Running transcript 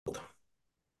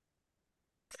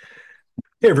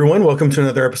Hey everyone, welcome to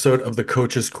another episode of the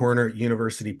Coach's Corner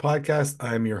University podcast.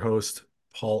 I'm your host,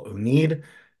 Paul O'Neid,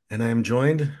 and I am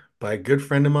joined by a good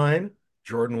friend of mine,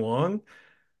 Jordan Wong.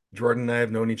 Jordan and I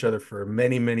have known each other for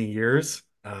many, many years.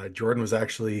 Jordan was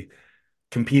actually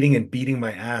competing and beating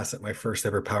my ass at my first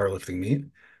ever powerlifting meet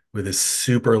with his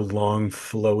super long,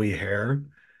 flowy hair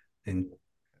and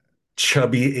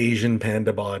chubby Asian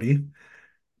panda body.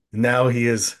 Now he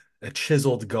is a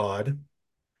chiseled god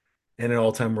and an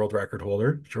all-time world record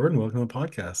holder. Jordan, welcome to the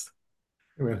podcast.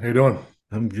 Hey man, how you doing?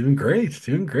 I'm doing great,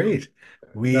 doing great.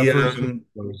 That We first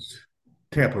was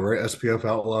Tampa, right? SPF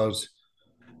Outlaws.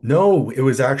 No, it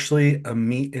was actually a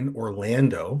meet in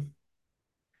Orlando,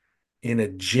 in a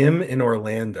gym in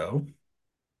Orlando.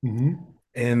 Hmm.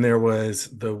 And there was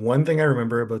the one thing I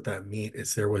remember about that meet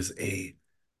is there was a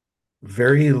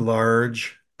very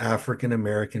large African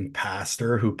American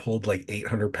pastor who pulled like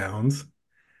 800 pounds.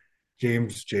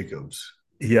 James Jacobs.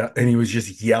 Yeah, and he was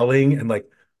just yelling and like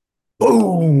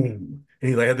boom. And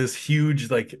he like had this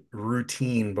huge like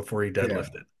routine before he Yeah.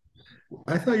 deadlifted.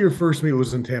 I thought your first meet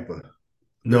was in Tampa.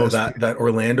 The No, SPF. that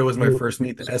Orlando was my first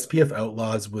meet. The SPF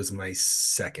Outlaws was my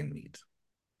second meet.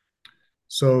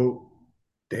 So,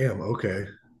 damn, okay.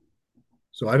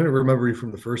 So I didn't remember you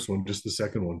from the first one, just the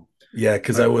second one. Yeah,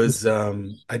 because I,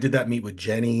 I did that meet with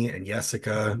Jenny and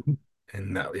Jessica,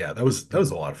 and that was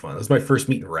a lot of fun. That was my first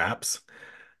meet in wraps.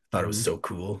 Thought it was Mhm. so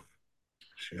cool.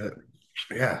 Shit.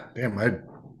 Yeah, damn, I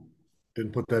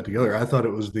didn't put that together. I thought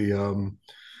it was the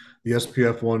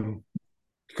SPF one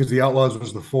because the Outlaws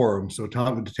was the forum. So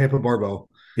Tom the Tampa Barbell,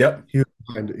 Yep. he was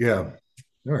behind it. Yeah.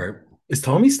 All right. Is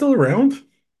Tommy still around?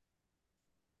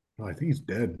 Oh, I think he's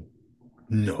dead.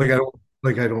 Like I No. don't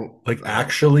like I don't Like uh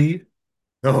actually,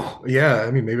 oh yeah,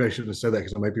 I mean maybe I shouldn't have said that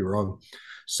because I might be wrong.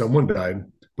 Someone died,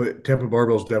 but Tampa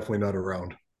Barbell's definitely not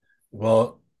around.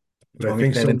 well, But I Tommy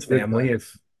think someone Shannon's did family, die.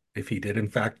 if he did in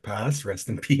fact pass, rest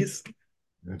in peace.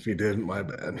 If he didn't, my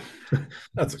bad.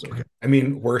 That's It's okay. okay. I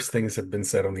mean, worse things have been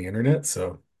said on the internet,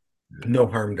 so Yeah. no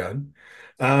harm done.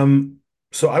 Um,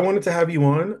 so I wanted to have you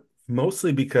on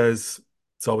mostly because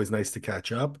it's always nice to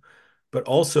catch up, but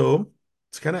also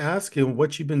to kind of ask you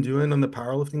what you've been doing on the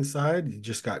powerlifting side. You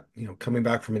just got, coming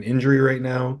back from an injury right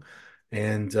now,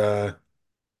 and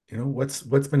what's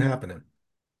been happening.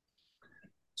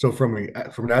 So from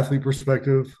an athlete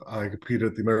perspective, I competed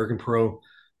at the American Pro,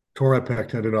 tore my pec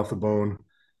tendon off the bone,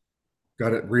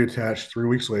 got it reattached 3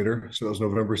 weeks later. So that was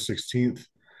November 16th.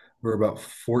 We're about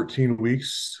 14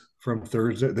 weeks from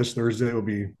Thursday. This Thursday will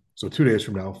be so 2 days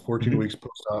from now, 14 Mhm. weeks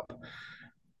post-op.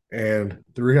 And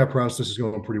the rehab process is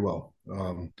going pretty well.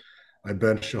 I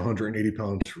benched 180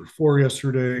 pounds for four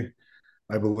yesterday.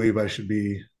 I believe I should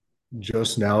be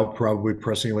just now probably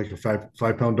pressing like a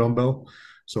five pound dumbbell.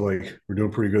 So like we're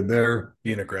doing pretty good there.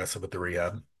 Being aggressive with the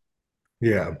rehab.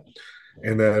 Yeah,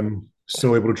 and then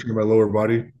still able to train my lower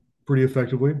body pretty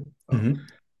effectively. Hmm.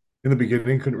 In the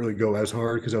beginning, couldn't really go as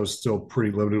hard because I was still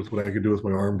pretty limited with what I could do with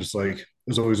my arm. Just like it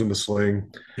was always in the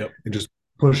sling Yep. and just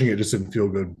pushing it just didn't feel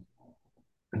good.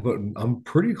 But I'm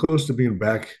pretty close to being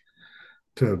back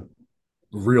to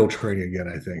real training again.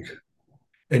 I think.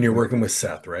 And you're Like, working with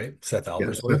Seth, right? Seth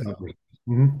yes, Alversworth. definitely.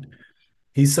 Mm-hmm.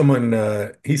 He's someone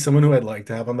who I'd like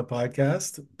to have on the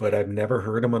podcast, but I've never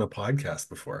heard him on a podcast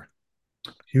before.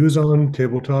 He was on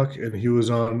Table Talk and he was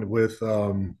on with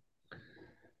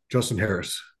Justin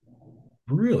Harris.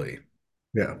 Really?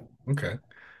 Yeah. Okay.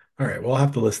 All right. Well, I'll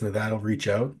have to listen to that. I'll reach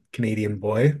out. Canadian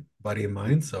boy, buddy of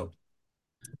mine, so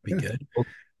be Yeah. good.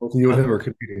 Both of you and Uh, him are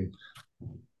competing.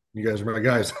 You guys are my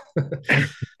guys.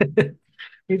 it's have a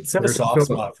There's some soft Philip.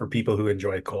 spot for people who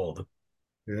enjoy cold.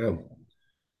 Yeah.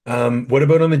 What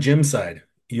about on the gym side?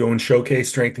 You own Showcase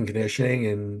Strength and Conditioning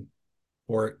in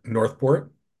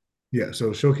Northport. Yeah.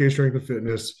 So Showcase Strength and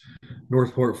Fitness,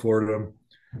 Northport, Florida.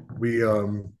 We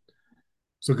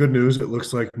so good news. It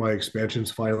looks like my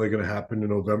expansion's finally going to happen in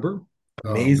November.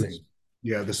 This Amazing.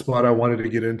 yeah, the spot I wanted to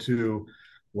get into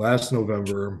last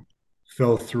November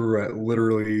fell through at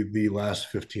literally the last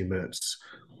 15 minutes.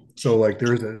 So like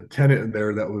there's a tenant in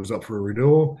there that was up for a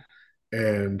renewal,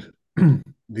 and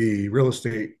the real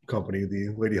estate company, the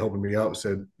lady helping me out,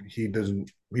 said he didn't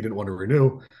want to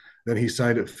renew. Then he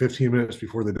signed it 15 minutes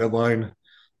before the deadline.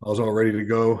 I was all ready to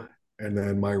go, and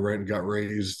then my rent got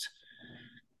raised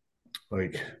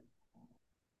like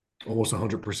almost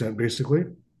 100% basically,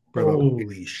 for about Holy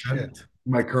 80% shit.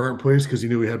 in my current place because he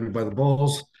knew he had me by the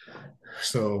balls.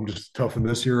 So I'm just toughing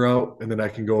this year out, and then I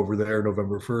can go over there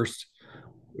November 1st,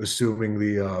 assuming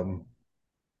the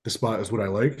spot is what I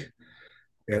like.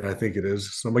 And I think it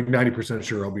is. So I'm like 90%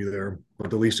 sure I'll be there. But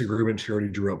the lease agreement she already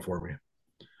drew up for me,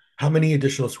 How many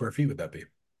additional square feet would that be?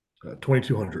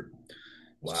 2,200.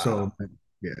 So Wow.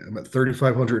 Yeah, I'm at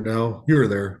 3,500 now. You were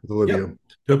there with Yep. Olivia.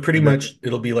 So pretty And then, much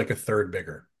it'll be like a third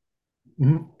bigger.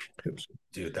 mhm. Yep.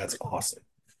 Dude, that's awesome.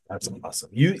 That's awesome.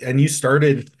 You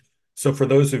started, so for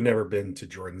those who've never been to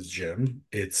Jordan's gym,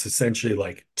 it's essentially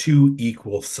like two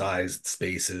equal sized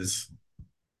spaces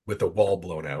with a wall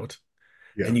blown out.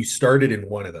 Yeah. And you started in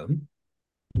one of them,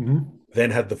 Mhm.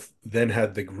 then had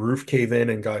the roof cave in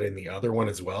and got in the other one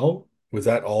as well. Was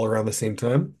that all around the same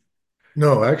time?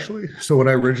 No, actually, so when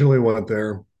I originally went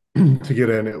there to get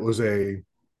in, it was the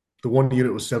one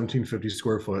unit was 1750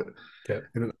 square foot. Okay.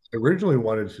 And I originally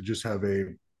wanted to just have a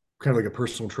kind of like a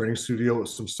personal training studio with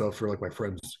some stuff for like my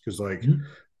friends. Cause like Mhm.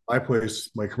 my place,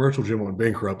 my commercial gym went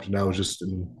bankrupt and I was just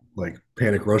in like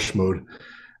panic rush mode.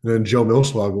 And then Joe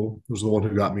Millswoggle was the one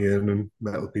who got me in and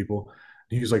met with people.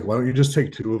 He's like, why don't you just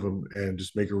take two of them and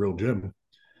just make a real gym?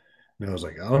 And I was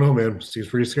like, I don't know, man. Seems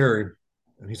pretty scary.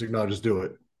 And he's like, no, just do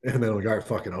it. And then I'm like, all right,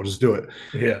 fuck it, I'll just do it.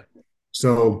 Yeah.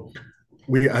 So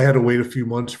I had to wait a few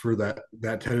months for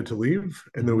that tenant to leave,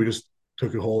 and then we Mhm. just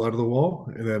took a hole out of the wall,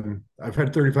 and then I've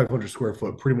had 3,500 square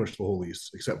foot pretty much the whole lease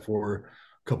except for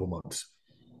a couple months.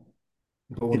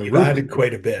 But when the You've roof, added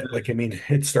quite a bit. Like, I mean,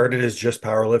 it started as just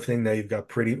powerlifting. Now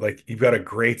you've got a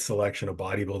great selection of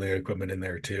bodybuilding equipment in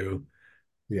there too.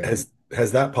 yeah,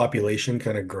 Has that population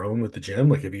kind of grown with the gym?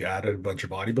 Like, have you added a bunch of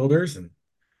bodybuilders? And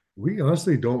we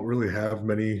honestly don't really have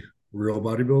many real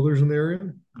bodybuilders in the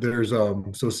area. There's so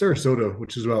Sarasota,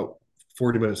 which is about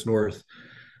 40 minutes north.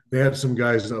 They had some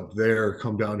guys up there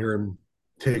come down here and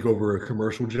take over a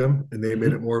commercial gym, and they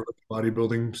made it Mhm. more of a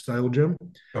bodybuilding style gym.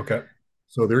 Okay,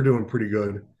 So they're doing pretty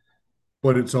good.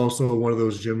 But it's also one of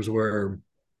those gyms where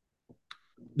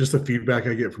just the feedback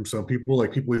I get from some people,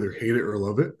 like people either hate it or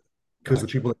love it, because the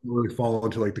gotcha, people that really fall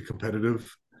into like the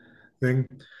competitive thing,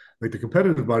 like the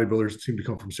competitive bodybuilders seem to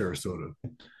come from Sarasota.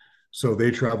 So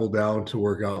they travel down to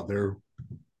work out there.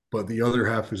 But the other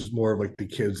half is more of like the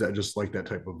kids that just like that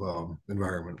type of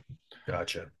environment.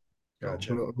 gotcha, So, but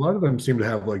gotcha. a lot of them seem to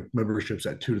have like memberships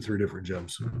at two to three different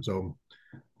gyms. So,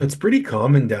 That's pretty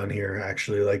common down here,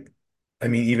 actually. Like, I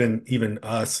mean, even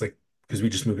us, like, because we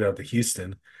just moved out to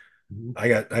Houston. I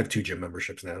have two gym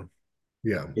memberships now.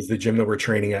 yeah. Because the gym that we're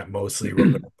training at, mostly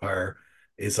Roman Empire,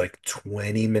 is like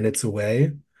 20 minutes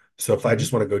away. So if I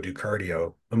just want to go do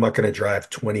cardio, I'm not going to drive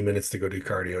 20 minutes to go do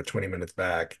cardio, 20 minutes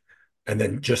back, and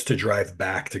then just to drive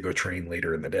back to go train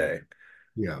later in the day.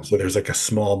 Yeah. So there's like a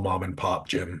small mom and pop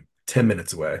gym 10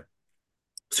 minutes away.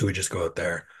 So we just go out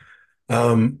there.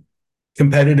 Um,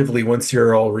 Competitively, once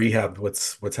you're all rehabbed,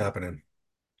 what's happening?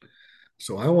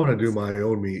 So I want to do my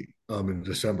own meet in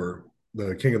December,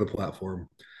 the King of the Platform.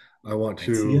 I want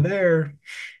I'd see you to, there.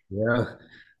 yeah,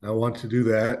 I want to do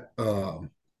that.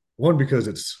 One because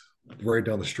it's right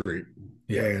down the street,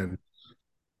 Yeah. and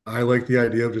I like the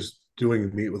idea of just doing a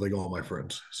meet with like all my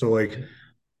friends.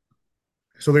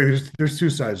 So there's two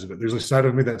sides of it. There's a side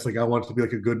of me that's like I want it to be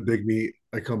like a good big meet.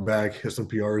 I come back, hit some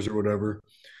PRs or whatever.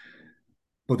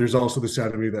 But there's also the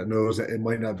side of me that knows that it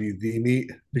might not be the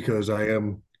meet because I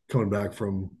am coming back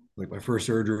from like my first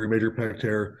surgery, major pec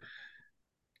tear,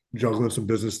 juggling some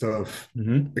business stuff,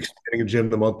 Hmm. expanding a gym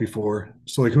the month before.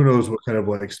 So like who knows what kind of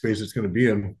like space it's going to be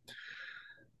in.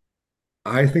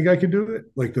 I think I can do it,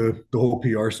 like the whole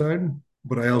PR side,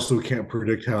 but I also can't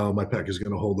predict how my pec is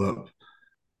going to hold up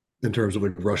in terms of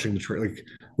like rushing the train. Like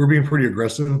we're being pretty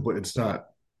aggressive, but it's not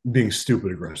being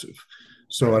stupid aggressive.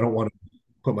 So I Right. don't want to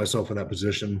put myself in that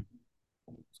position.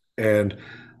 And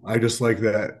I just like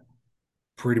that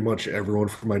pretty much everyone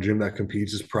from my gym that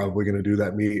competes is probably going to do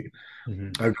that meet. Hmm.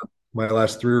 I've my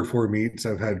last three or four meets,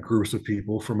 I've had groups of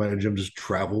people from my gym just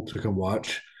travel to come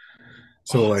watch.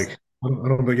 So Awesome. like,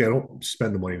 I don't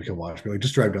spend the money to come watch me. Like,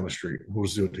 just drive down the street. We'll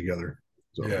just do it together.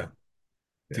 So Yeah.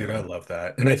 Dude, yeah. I love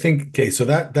that. And I think, okay, so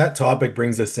that topic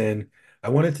brings us in. I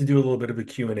wanted to do a little bit of a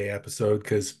Q&A episode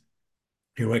because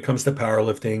when it comes to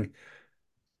powerlifting,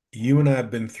 you and I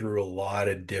have been through a lot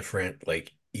of different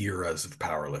like eras of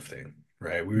powerlifting,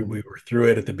 right? We Mhm. were through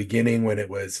it at the beginning when it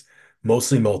was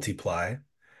mostly multiply. And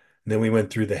then we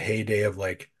went through the heyday of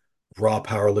like raw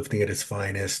powerlifting at its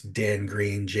finest, Dan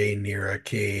Green, Jay Nira,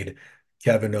 Cade,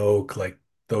 Kevin Oak, like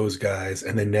those guys.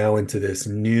 And then now into this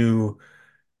new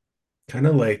kind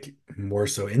of like more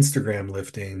so Instagram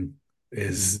lifting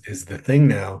Mhm. is the thing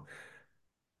now.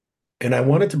 And I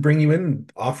wanted to bring you in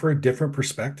and offer a different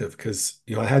perspective because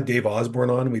I had Dave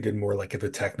Osborne on. We did more like of a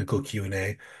technical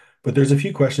Q&A, but there's a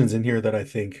few questions in here that I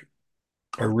think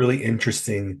are really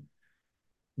interesting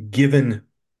given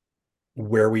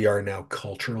where we are now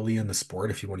culturally in the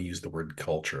sport, if you want to use the word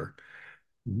culture.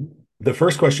 Mhm. The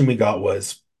first question we got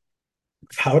was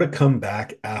how to come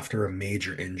back after a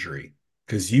major injury.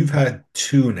 Because you've had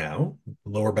two now,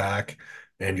 lower back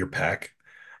and your pec.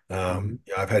 Mhm.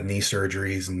 Yeah, I've had knee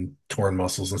surgeries and torn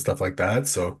muscles and stuff like that.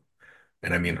 So,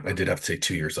 and I mean, I did have to take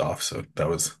 2 years off, so that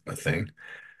was a thing.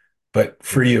 But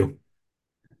for Yeah. you,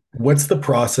 what's the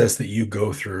process that you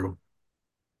go through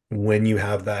when you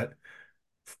have that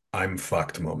I'm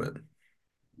fucked moment?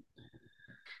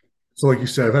 So, like you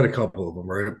said, I've had a couple of them,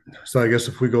 right? So, I guess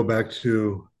if we go back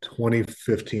to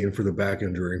 2015 for the back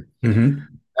injury, Hmm.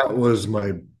 that was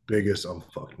my biggest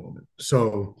unfucked moment.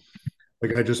 So,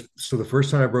 like, so the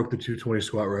first time I broke the 220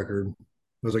 squat record, I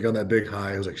was like on that big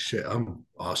high. I was like, shit, I'm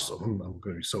awesome. I'm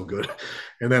going to be so good.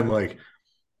 And then, like,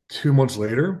 2 months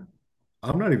later,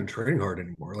 I'm not even training hard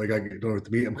anymore. Like, I don't have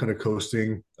to meet, I'm kind of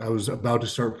coasting. I was about to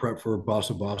start prep for Boss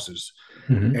of Bosses.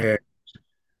 Hmm. And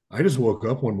I just woke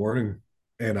up one morning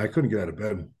and I couldn't get out of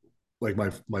bed. Like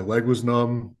my leg was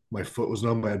numb, my foot was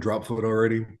numb. I had drop foot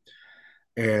already,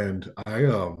 and I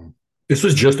This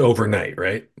was just overnight,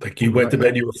 right? Like you went to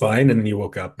overnight, bed, you were fine, and then you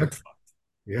woke up like,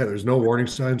 yeah, there's no warning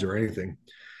signs or anything.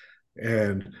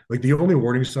 And like the only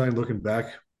warning sign looking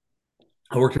back,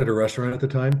 I worked at a restaurant at the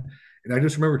time, and I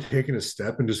just remember taking a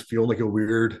step and just feeling like a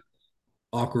weird,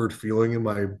 awkward feeling in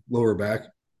my lower back,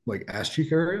 like ass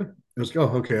cheek area. I was like,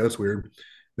 oh, okay, that's weird.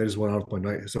 And I just went on with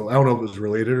my night. So I don't know if it was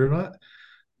related or not,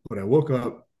 but I woke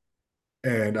up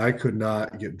and I could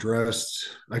not get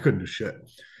dressed. I couldn't do shit.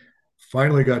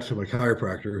 Finally got to my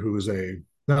chiropractor, who was a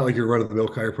not like your run of the mill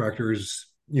chiropractors,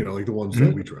 like the ones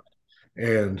that we mhm, trust.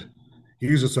 And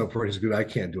he's just up front. He's good. I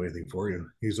can't do anything for you.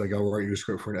 He's like, I'll write you a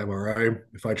script for an MRI.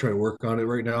 If I try to work on it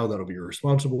right now, that'll be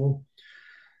irresponsible.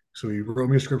 So he wrote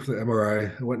me a script for the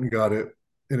MRI. I went and got it,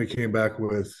 and it came back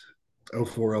with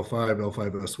L4, L5,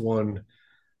 L5S1,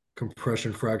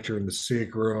 compression fracture in the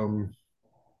sacrum,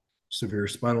 severe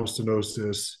spinal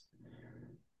stenosis,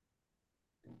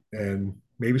 and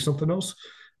maybe something else.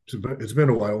 It's been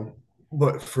a while,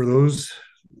 but for those,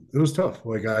 it was tough.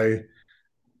 Like I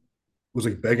was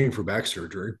like begging for back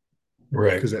surgery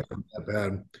right. because it was that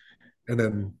bad. And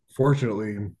then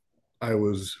fortunately, I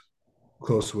was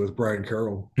close with Brian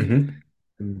Carroll, Hmm.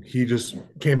 and he just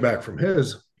came back from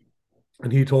his,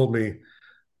 and he told me,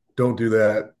 "Don't do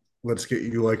that. Let's get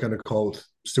you like on a call with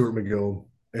Stuart McGill."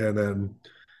 And then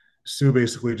Sue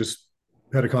basically just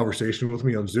had a conversation with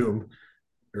me on Zoom,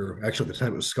 or actually at the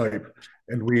time it was Skype,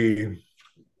 and we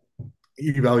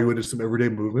evaluated some everyday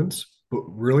movements. But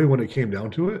really, when it came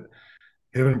down to it,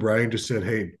 him and Brian just said,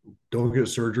 "Hey, don't get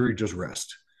surgery, just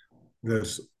rest."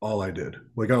 That's all I did.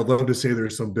 Like I would love to say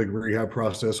there's some big rehab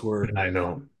process where I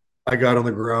know. I got on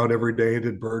the ground every day,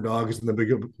 did bird dogs and the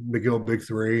McGill Big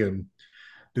Three, and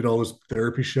did all this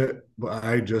therapy shit. But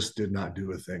I just did not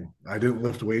do a thing. I didn't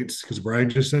lift weights because Brian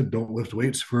just said don't lift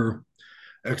weights for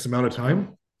X amount of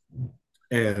time.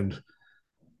 And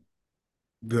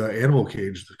the animal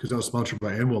cage, because I was sponsored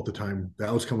by Animal at the time,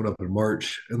 that was coming up in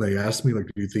March, and they asked me like,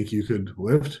 "Do you think you could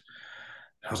lift?"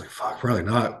 I was like, "Fuck, probably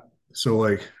not." So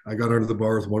like, I got under the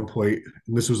bar with one plate,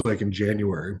 and this was like in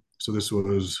January. So this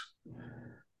was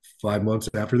 5 months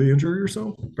after the injury or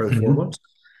so, probably four Hmm. months,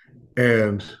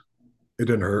 and it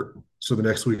didn't hurt. So the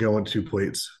next week I went two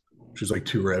plates, which was like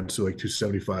two red, so like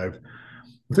 275.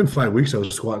 Within 5 weeks, I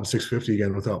was squatting 650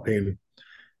 again without pain,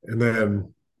 and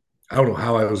then I don't know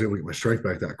how I was able to get my strength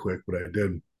back that quick, but I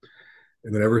did.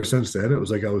 And then ever since then, it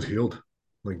was like I was healed.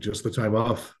 Like just the time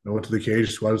off, I went to the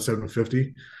cage, squatted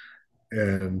 750,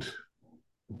 and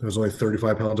I was only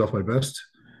 35 pounds off my best.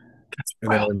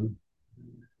 And Wow.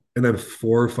 then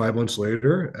 4 or 5 months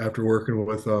later, after working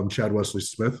with Chad Wesley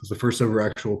Smith, was the first ever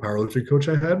actual powerlifting coach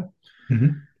I had, Hmm.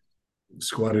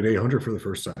 squatted 800 for the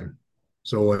first time.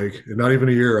 So like, in not even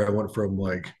a year, I went from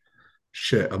like,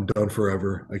 shit, I'm done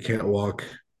forever. I can't walk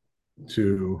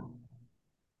to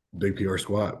big PR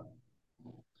squat.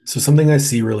 So something I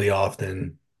see really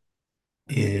often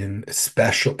in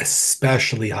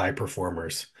especially high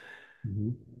performers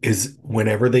Mm-hmm. is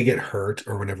whenever they get hurt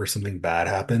or whenever something bad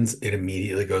happens, it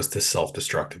immediately goes to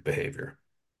self-destructive behavior.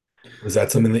 Was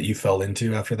that something that you fell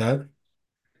into after that?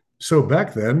 So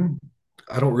back then,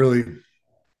 I don't really,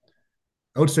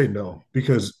 I would say no,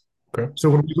 because Okay. so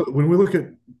when we look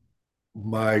at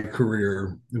my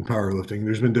career in powerlifting,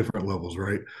 there's been different levels,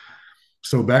 right?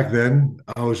 So back then,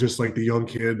 I was just like the young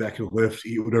kid that could lift,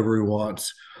 eat whatever he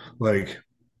wants. Like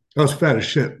I was fat as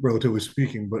shit, relatively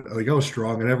speaking, but like I was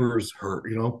strong. I never was hurt.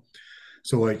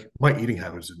 So like my eating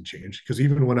habits didn't change because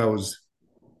even when I was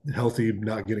healthy,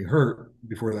 not getting hurt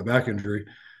before that back injury,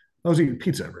 I was eating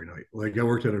pizza every night. Like I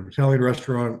worked at an Italian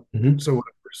restaurant, Hmm. so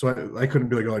I couldn't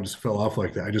be like, oh, I just fell off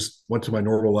like that. I just went to my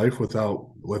normal life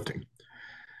without lifting.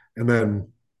 And then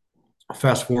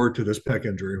fast forward to this pec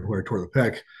injury where I tore the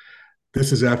pec.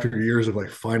 this is after years of like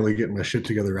finally getting my shit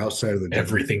together outside of the gym.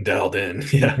 Everything dialed in.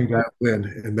 Yeah. Everything got in,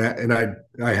 and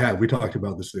I had we talked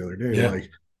about this the other day. Yeah. Like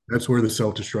that's where the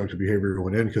self-destructive behavior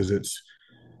went in because it's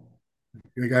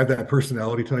like I have that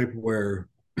personality type where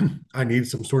I need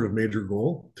some sort of major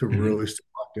goal to Mhm. really stay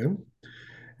locked in.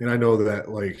 And I know that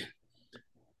like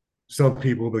some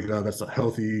people be like, oh, that's not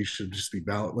healthy. You should just be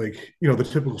balanced. Like, the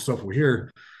typical stuff we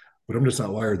hear, but I'm just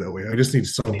not wired that way. I just need Me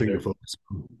something to neither. focus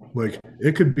on. Like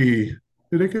it could be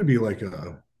like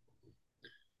a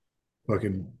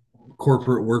fucking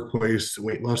corporate workplace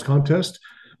weight loss contest.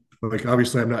 Like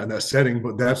obviously I'm not in that setting,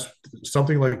 but that's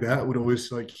something like that would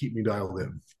always like keep me dialed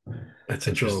in. That's So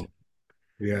interesting.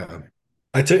 yeah.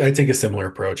 I take a similar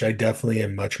approach. I definitely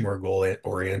am much more goal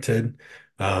oriented.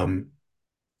 Um,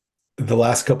 the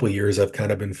last couple of years, I've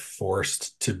kind of been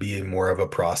forced to be more of a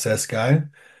process guy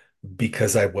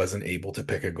because I wasn't able to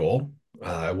pick a goal.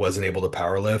 I wasn't able to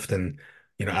power lift, and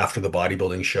after the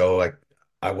bodybuilding show,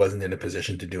 I wasn't in a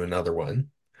position to do another one.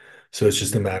 So it's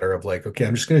just a Mhm. matter of like, okay,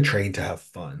 I'm just going to train to have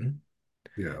fun.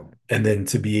 Yeah. And then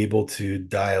to be able to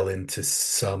dial into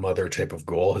some other type of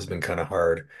goal has been kind of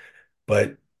hard.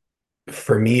 But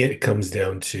for me, it comes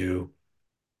down to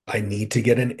I need to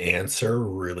get an answer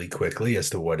really quickly as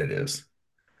to what it is,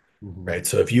 Mhm. right?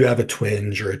 So if you have a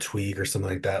twinge or a tweak or something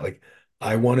like that, like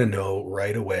I want to know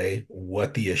right away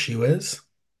what the issue is,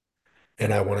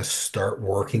 and I want to start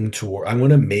working toward, I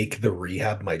want to make the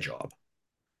rehab my job.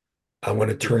 I want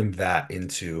to Yeah. turn that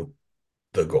into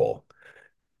the goal.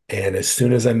 And as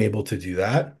soon as I'm able to do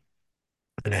that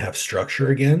and I have structure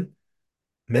again,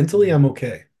 mentally Mhm. I'm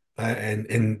okay.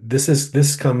 And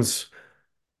this comes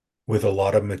with a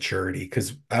lot of maturity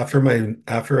because after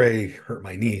I hurt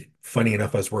my knee, funny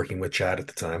enough, I was working with Chad at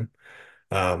the time.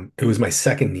 It was my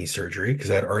second knee surgery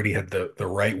because I'd already had the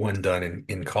right one done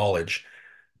in college.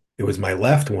 It was my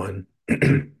left one.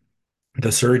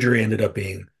 The surgery ended up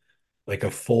being like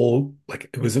a full, like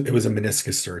it was a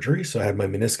meniscus surgery. So I had my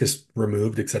meniscus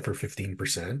removed except for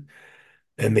 15%.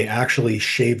 And they actually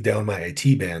shaved down my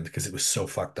IT band because it was so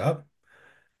fucked up.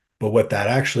 But what that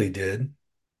actually did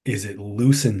is it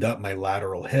loosened up my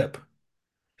lateral hip.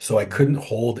 So I couldn't Mhm.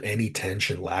 hold any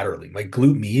tension laterally. My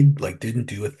glute med like didn't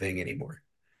do a thing anymore.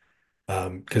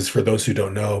 Because for those who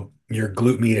don't know, your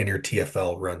glute med and your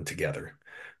TFL run together.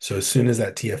 So as soon as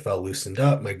that TFL loosened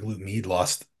up, my glute med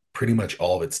lost pretty much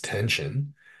all of its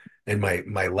tension. And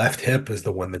my left hip is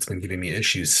the one that's been giving me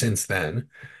issues since then.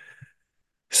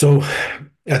 So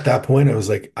at that point, I was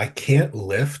like, I can't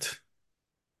lift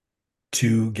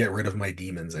to get rid of my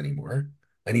demons anymore.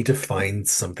 I need to find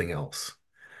something else.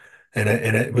 And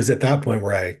it was at that point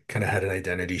where I kind of had an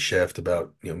identity shift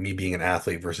about, me being an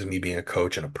athlete versus me being a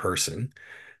coach and a person.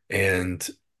 And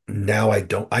now I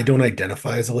don't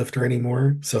identify as a lifter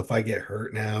anymore. So if I get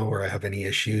hurt now or I have any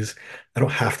issues, I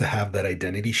don't have to have that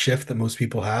identity shift that most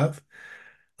people have.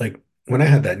 Like when I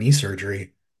had that knee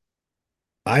surgery,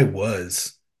 I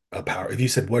was a power. If you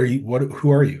said,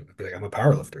 who are you? I'd be like, I'm a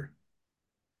power lifter.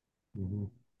 Mhm.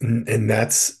 And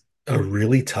that's a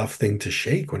really tough thing to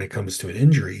shake when it comes to an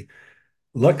injury.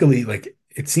 Luckily, like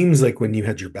it seems like when you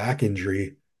had your back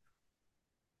injury,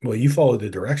 well, you followed the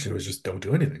direction. It was just don't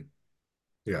do anything.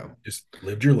 Yeah. Just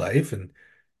lived your life. And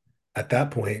at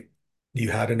that point,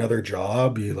 you had another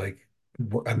job.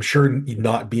 I'm sure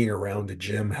not being around a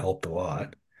gym helped a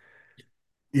lot.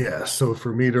 Yeah. So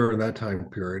for me during that time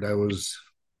period, I already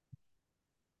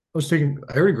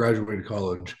graduated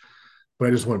college, but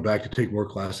I just went back to take more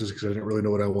classes because I didn't really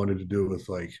know what I wanted to do with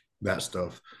like that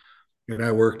stuff. And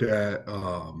I worked at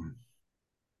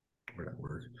where did I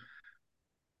work?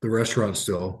 The restaurant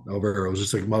still, Alvaro. It was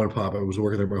just like mom and pop. I was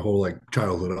working there my whole like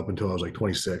childhood up until I was like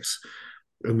 26.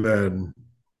 And then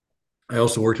I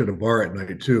also worked at a bar at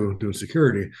night too, doing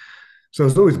security. So I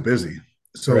was always busy.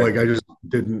 So Right. like I just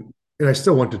didn't, and I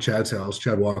still went to Chad's house,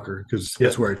 Chad Walker, because Yeah,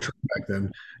 that's where I trained back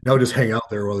then. And I would just hang out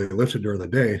there while they lifted during the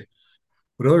day.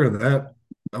 But other than that,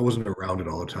 I wasn't around it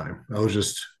all the time. I was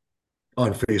just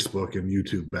on Facebook and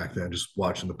YouTube back then, just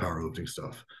watching the powerlifting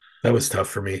stuff. that was tough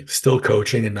for me. Still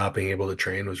coaching and not being able to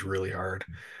train was really hard.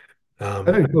 I Um,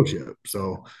 didn't coach yet,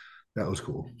 so that was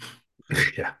cool.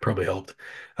 yeah, probably helped.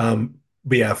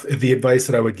 But yeah, the advice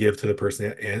that I would give to the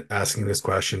person asking this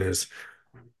question is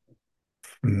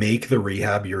make the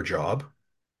rehab your job.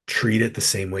 Treat it the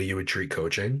same way you would treat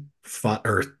coaching,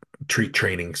 or treat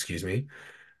training, excuse me,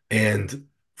 and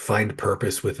find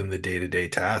purpose within the day-to-day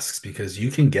tasks because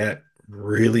you can get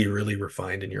really, really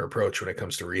refined in your approach when it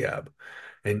comes to rehab.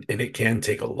 And it can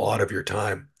take a lot of your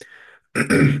time.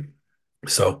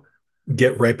 So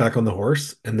get right back on the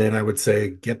horse. And then I would say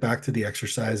get back to the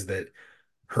exercise that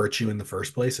hurt you in the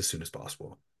first place as soon as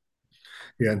possible.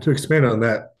 Yeah, and to expand on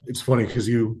that, it's funny because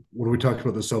when we talked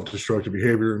about the self-destructive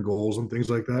behavior and goals and things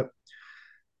like that,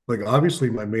 like obviously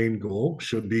my main goal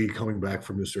should be coming back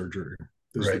from the surgery.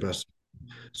 This is the Right. best.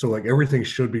 So like everything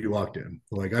should be locked in.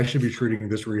 Like I should be treating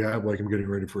this rehab like I'm getting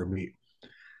ready for a meet.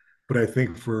 But I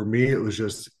think for me, it was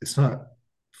just it's not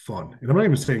fun. And I'm not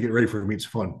even saying get ready for a meet's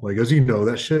fun. Like as you know,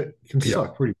 that shit can Yeah.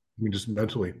 suck pretty. I mean, just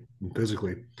mentally and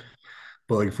physically.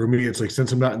 But like for me, it's like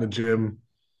since I'm not in the gym,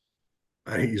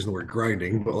 I hate using the word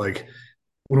grinding, but like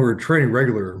when we're training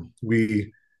regular,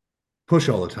 we push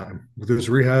all the time. With this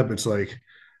rehab, it's like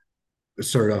it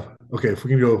started off, okay, if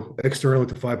we can go external with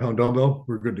the 5 pound dumbbell,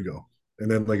 we're good to go. And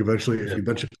then like eventually if Yeah. you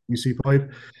bench a PC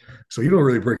pipe, so you don't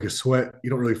really break a sweat, you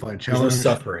don't really find There's no challenge.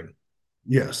 suffering.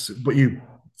 Yes, but you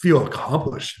feel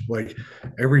accomplished. Like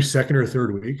every second or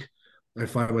third week, I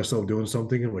find myself doing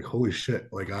something and like, holy shit,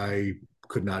 like I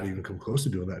could not even come close to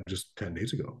doing that just 10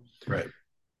 days ago. Right.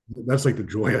 That's like the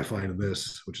joy I find in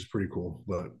this, which is pretty cool.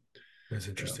 But That's yeah.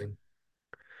 interesting.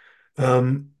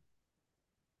 Um,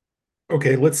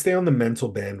 okay, let's stay on the mental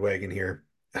bandwagon here.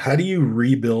 How do you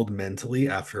rebuild mentally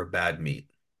after a bad meet?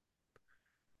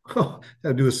 Oh, I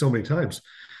had to do this so many times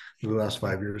in the last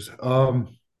 5 years.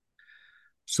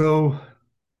 So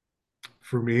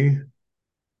for me,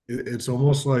 it's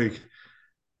almost like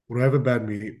when I have a bad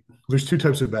meet, there's two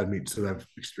types of bad meets that I've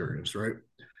experienced, right?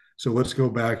 So let's go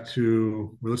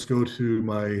to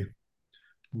my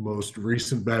most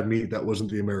recent bad meet that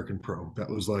wasn't the American Pro. That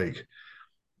was like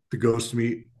the Ghost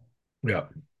meet Yeah.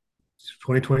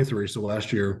 2023, so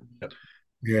last year. Yep.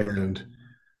 And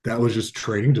that was just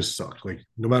training just sucked. Like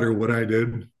no matter what I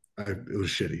did, it was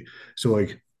shitty. So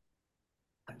like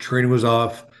training was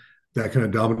off. That kind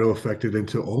of domino affected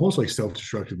into almost like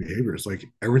self-destructive behaviors. Like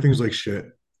everything's like shit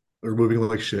or moving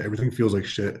like shit. Everything feels like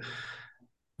shit.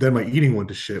 Then my eating went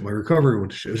to shit. My recovery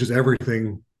went to shit. It was just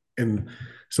everything. And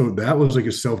so that was like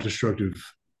a self-destructive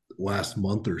last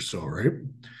month or so, right?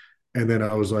 And then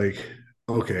I was like,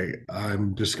 okay,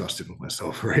 I'm disgusted with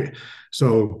myself, right?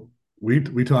 So we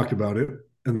talked about it,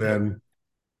 and Yep. then I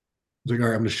was like, all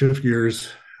right, I'm gonna shift gears.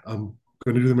 I'm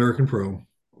gonna do the American Pro.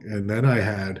 And then I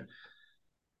had,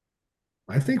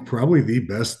 I think probably the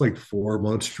best like 4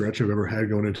 month stretch I've ever had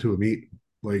going into a meet.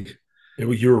 Like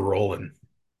You were rolling.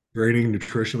 training,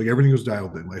 nutrition, like everything was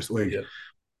dialed in. Like Yep.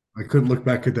 I couldn't look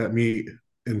back at that meet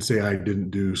and say I didn't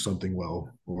do something well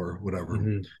or whatever.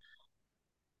 Hmm.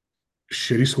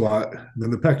 Shitty squat, then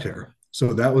the pec tear.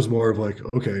 So that was more of like,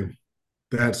 okay,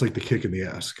 that's like the kick in the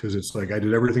ass because it's like I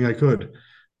did everything I could.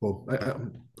 Well,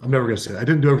 I'm never gonna say that. I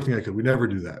didn't do everything I could. We never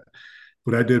do that,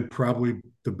 but I did probably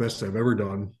the best I've ever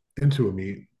done into a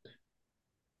meet,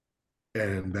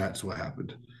 and that's what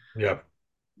happened. Yep.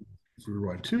 We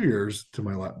rewind 2 years to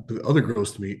the other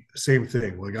gross meet, same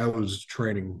thing. Like I was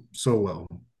training so well.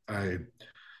 I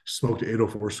smoked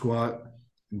 804 squat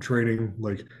and training.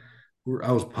 Like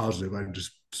I was positive I'd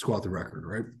just squat the record,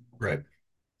 right? Right.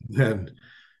 And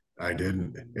I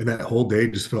didn't. And that whole day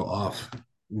just felt off.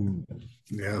 Mm,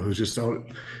 yeah, it was just out.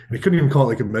 I couldn't even call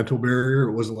it like a mental barrier.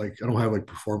 It wasn't like I don't have like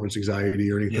performance anxiety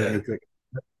or anything. Yeah. Like,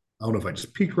 I don't know if I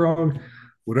just peaked wrong,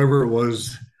 whatever it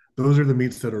was. Those are the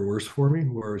meets that are worse for me,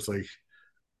 where it's like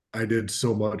I did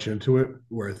so much into it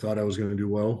where I thought I was going to do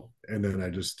well, and then I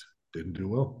just didn't do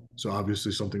well. So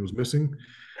obviously something was missing.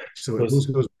 So it Those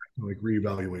goes back to like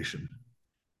reevaluation.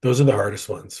 those are the hardest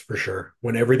ones for sure.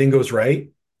 When everything goes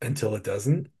right until it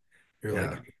doesn't, you're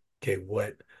Yeah, like, okay,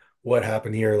 what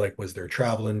happened here? Like, was there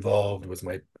travel involved? Was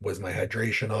my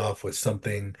hydration off? Was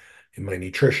something in my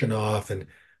nutrition off? And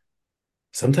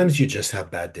sometimes you just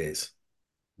have bad days.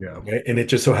 yeah, Right? And it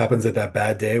just so happens that that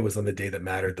bad day was on the day that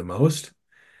mattered the most.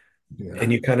 And yeah.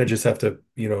 you kind of just have to,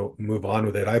 move on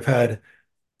with it. I had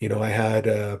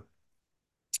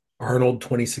Arnold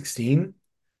 2016,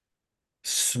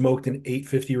 smoked an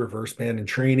 850 reverse band in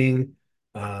training.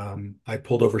 I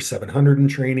pulled over 700 in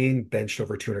training, benched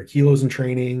over 200 kilos in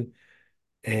training,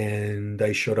 and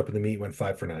I showed up in the meet, went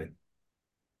 5 for 9.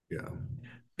 Yeah.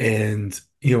 And,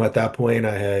 at that point,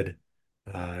 I had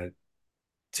uh,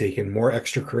 taken more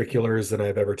extracurriculars than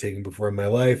I've ever taken before in my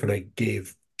life, and I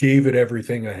gave it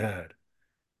everything I had,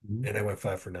 Mhm. and I went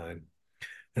 5 for 9.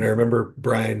 And I remember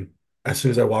Brian, as soon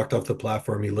as I walked off the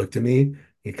platform, he looked at me,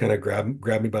 he kind of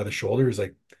grabbed me by the shoulder. He's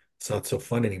like, "It's not so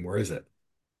fun anymore, is it?"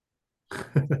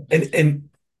 And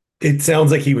it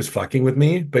sounds like he was fucking with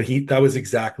me, but that was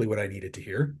exactly what I needed to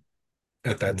hear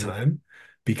at that Mhm. time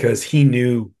because he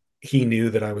knew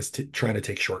that I was trying to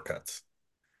take shortcuts.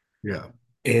 Yeah.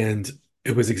 And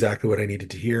it was exactly what I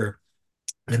needed to hear.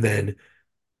 And then,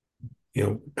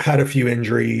 had a few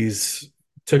injuries,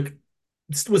 took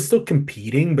was still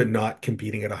competing, but not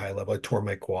competing at a high level. I tore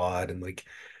my quad and like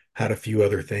had a few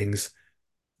other things.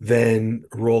 Then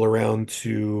roll around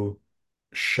to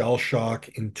Shell Shock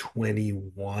in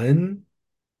 21.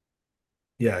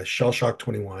 Yeah, Shell Shock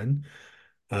 21.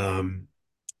 Um,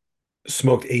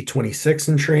 Smoked 826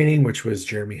 in training, which was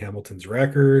Jeremy Hamilton's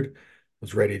record.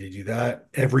 Was ready to do that.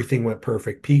 Everything went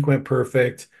perfect. Peak went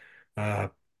perfect. Uh,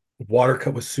 Water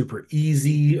cut was super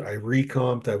easy. I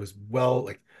recomped. I was well,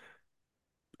 like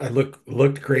I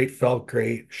looked great, felt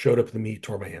great, showed up at the meet,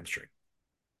 tore my hamstring.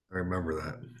 I remember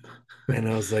that. And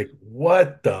I was like,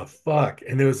 what the fuck?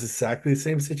 And it was exactly the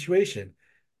same situation.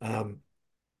 Um,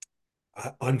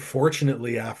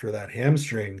 Unfortunately, after that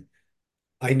hamstring,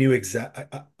 I knew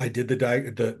I did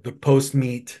the post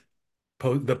meet,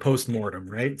 the post mortem,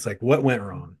 right? It's like what went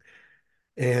wrong,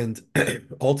 and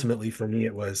ultimately for me,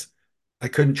 it was I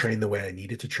couldn't train the way I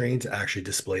needed to train to actually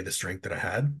display the strength that I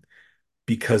had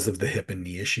because of the hip and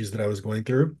knee issues that I was going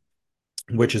through,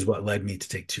 which is what led me to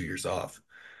take 2 years off.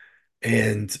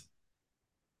 And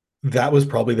that was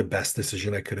probably the best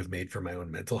decision I could have made for my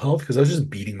own mental health because I was just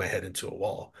beating my head into a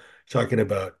wall, talking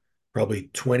about probably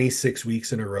 26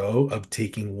 weeks in a row of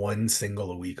taking one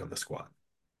single a week on the squat.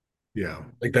 Yeah.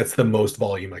 Like that's the most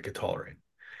volume I could tolerate.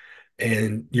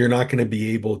 And you're not going to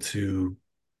be able to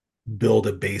build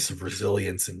a base of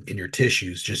resilience in your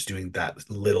tissues just doing that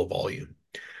little volume.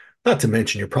 Not to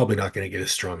mention, you're probably not going to get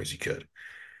as strong as you could.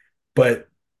 But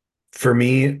for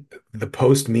me, the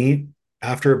post meet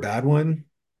after a bad one,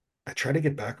 I try to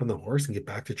get back on the horse and get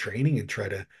back to training and try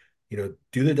to,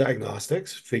 do the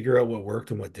diagnostics, figure out what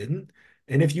worked and what didn't.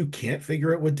 And if you can't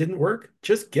figure out what didn't work,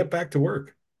 just get back to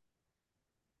work.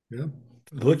 Yeah.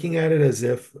 Looking at it as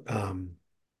if, and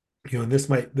this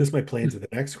might play into the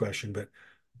next question, but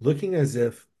looking as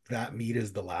if that meet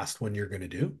is the last one you're going to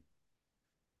do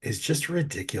is just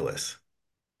ridiculous.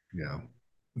 Yeah.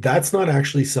 That's not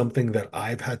actually something that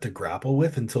I've had to grapple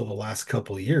with until the last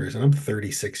couple of years, and I'm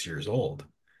 36 years old,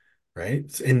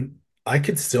 right? And I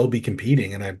could still be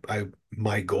competing, and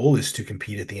my goal is to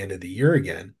compete at the end of the year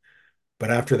again. But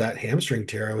after that hamstring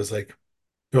tear, I was like,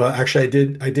 well, actually,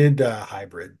 I did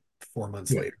hybrid 4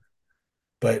 months Yeah. later.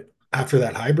 But after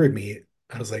that hybrid meet,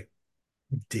 I was like,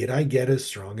 did I get as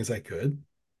strong as I could?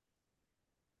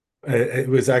 It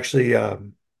was actually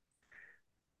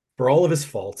for all of his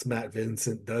faults, Matt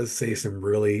Vincent does say some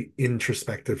really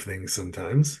introspective things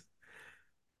sometimes.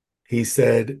 He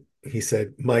said,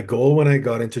 my goal when I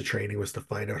got into training was to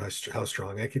find out how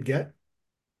strong I could get.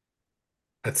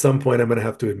 At some point, I'm going to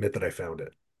have to admit that I found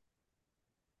it.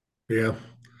 Yeah.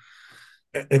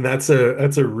 And that's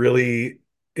a really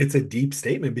it's a deep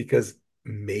statement because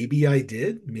maybe I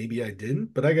did, maybe I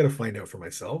didn't, but I got to find out for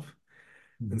myself.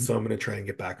 And Mhm. so I'm going to try and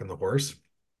get back on the horse.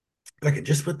 If I could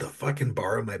just put the fucking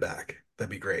bar on my back,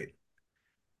 that'd be great.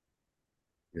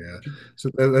 Yeah. So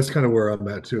that's kind of where I'm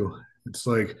at too. It's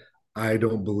like I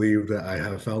don't believe that I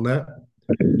have found that.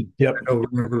 Yep, I know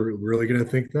we're never really gonna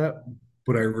think that,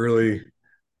 but I really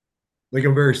like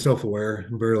I'm very self-aware.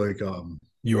 I'm very like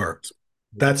you are.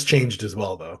 That's changed as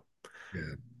well, though.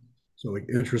 yeah. So like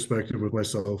introspective with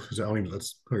myself is I don't even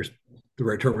that's the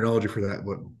right terminology for that,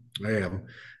 but I am.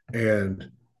 And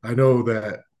I know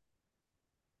that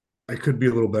I could be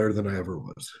a little better than I ever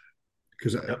was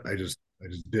because Yep. I just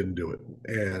didn't do it.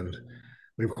 And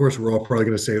like, of course we're all probably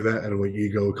gonna say that out of like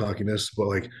ego, cockiness, but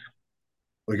like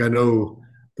I know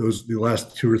those the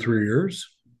last 2 or 3 years,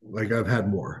 like I've had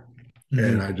more.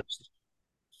 And Mhm. I just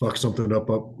fuck something up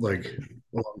like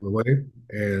along the way.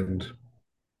 And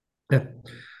yeah,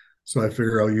 so I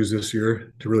figure I'll use this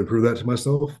year to really prove that to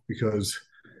myself because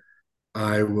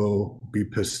I will be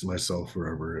pissed at myself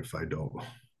forever if I don't.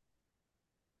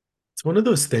 It's one of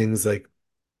those things like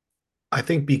I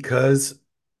think because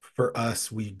for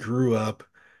us, we grew up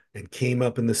and came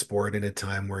up in the sport in a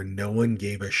time where no one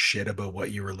gave a shit about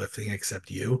what you were lifting except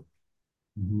you.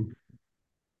 Mm-hmm.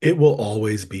 It will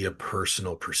always be a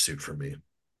personal pursuit for me.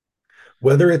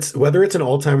 Whether it's an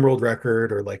all-time world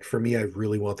record or like for me, I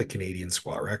really want the Canadian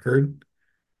squat record.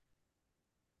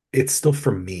 It's still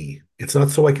for me. It's not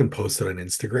so I can post it on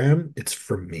Instagram. It's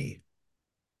for me.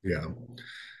 Yeah,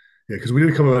 yeah, because we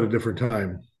did come out at a different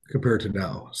time compared to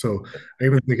now. So I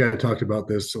even think I talked about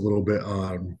this a little bit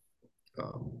on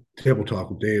Table Talk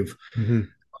with Dave. Mhm.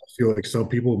 I feel like some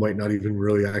people might not even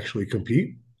really actually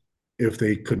compete if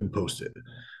they couldn't post it.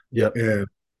 Yep. And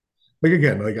like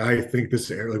again, like I think this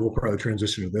era, like we'll probably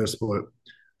transition to this, but I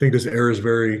think this era is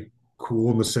very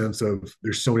cool in the sense of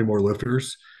there's so many more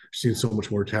lifters, seeing so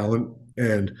much more talent.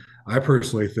 And I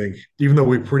personally think, even though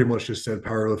we pretty much just said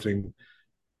powerlifting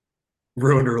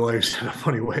ruined our lives in a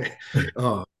funny way,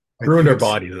 uh, I Ruined think our it's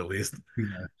bodies at least.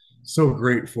 yeah, so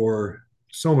great for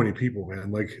so many people,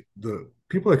 man. Like the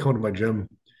people that come to my gym,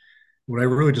 when I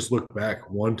really just look back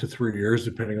 1 to 3 years,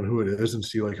 depending on who it is, and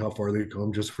see like how far they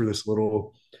come just for this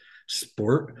little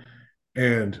sport.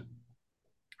 And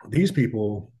these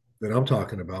people that I'm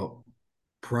talking about,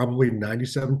 probably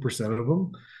 97% of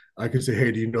them, I could say,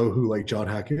 hey, do you know who like John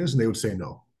Hack is? And they would say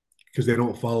no, because they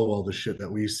don't follow all the shit that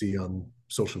we see on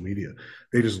social media.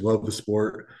 They just love the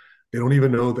sport. They don't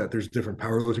even know that there's different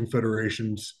powerlifting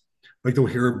federations. Like they'll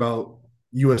hear about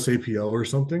USAPL or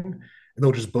something, and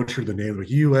they'll just butcher the name like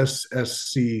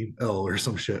USSCL or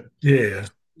some shit. Yeah,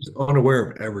 Just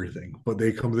unaware of everything, but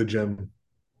they come to the gym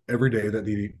every day that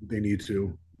they need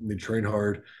to. They train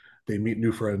hard. They meet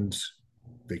new friends.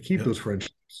 They keep yeah. those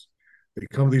friendships. They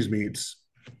come to these meets.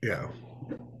 Yeah.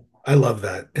 I love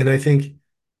that. And I think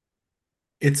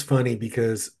it's funny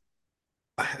because,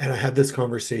 and I had this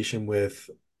conversation with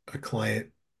a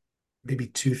client maybe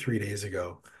 2, 3 days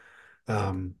ago.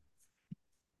 Um,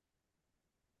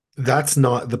 that's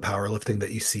not the powerlifting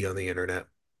that you see on the internet.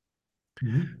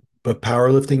 Mm-hmm. But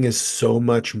powerlifting is so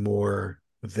much more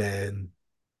than,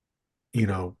 you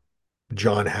know,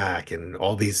 John Hack and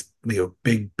all these,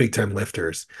 big time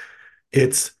lifters.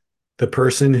 It's the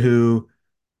person who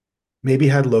maybe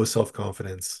had low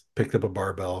self-confidence, picked up a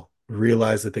barbell,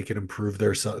 realized that they could improve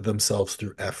themselves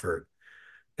through effort.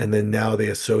 And then now they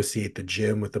associate the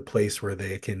gym with a place where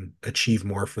they can achieve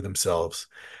more for themselves.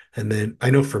 And then I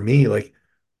know for me, like,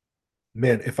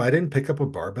 man, if I didn't pick up a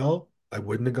barbell, I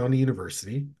wouldn't have gone to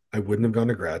university. I wouldn't have gone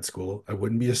to grad school. I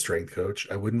wouldn't be a strength coach.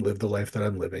 I wouldn't live the life that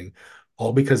I'm living,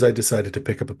 all because I decided to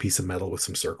pick up a piece of metal with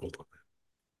some circles on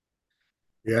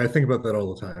it. Yeah, I think about that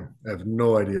all the time. I have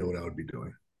no idea what I would be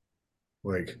doing.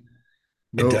 Like,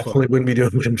 I no definitely fuck. wouldn't be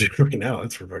doing what I'm doing right now.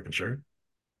 That's for fucking sure.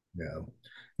 Yeah.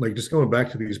 Like, just going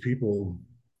back to these people,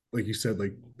 like you said,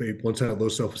 like they once had low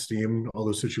self esteem, all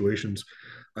those situations.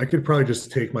 I could probably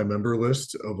just take my member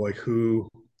list of like who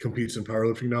competes in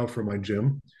powerlifting now for my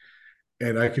gym,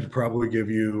 and I could probably give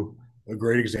you a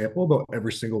great example about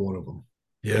every single one of them.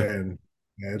 Yeah, And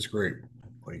yeah, it's great.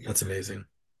 Like, that's amazing.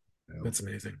 you know, That's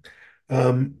amazing.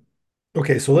 Um,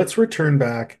 okay, so let's return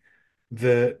back.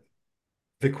 The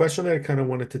the question that I kind of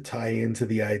wanted to tie into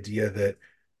the idea that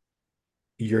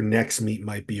your next meet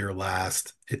might be your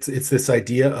last. It's this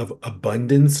idea of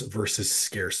abundance versus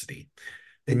scarcity.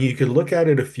 And you could look at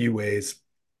it a few ways.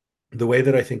 The way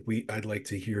that I think I'd like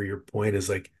to hear your point is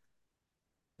like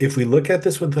if we look at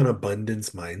this with an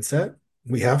abundance mindset,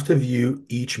 we have to view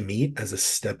each meet as a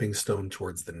stepping stone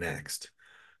towards the next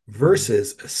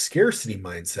versus a scarcity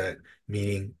mindset,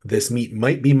 meaning this meat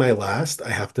might be my last. I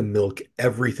have to milk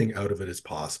everything out of it as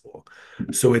possible.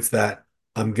 So it's that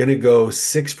I'm going to go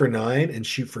 6 for 9 and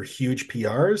shoot for huge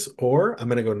PRs, or I'm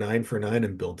going to go 9 for 9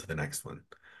 and build to the next one.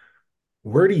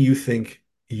 Where do you think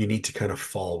you need to kind of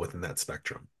fall within that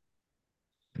spectrum?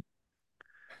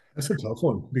 that's a tough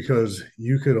one because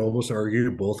you could almost argue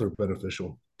both are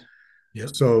beneficial.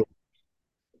 Yep. So,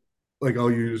 like,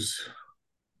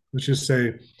 let's just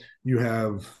say you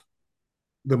have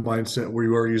the mindset where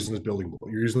you are using this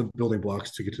you're using the building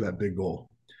blocks to get to that big goal.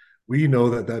 We know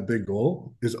that that big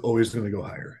goal is always going to go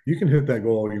higher. You can hit that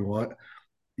goal all you want.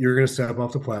 You're going to step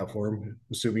off the platform,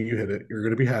 assuming you hit it. You're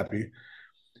going to be happy.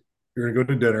 You're going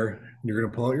to go to dinner. You're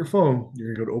going to pull out your phone.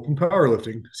 You're going to go to open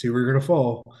powerlifting, see where you're going to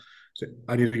fall. Say,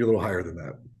 I need to get a little higher than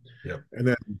that. Yep. And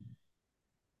then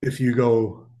if you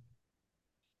go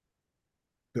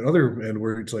the other end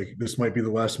where it's like, this might be the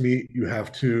last meet, you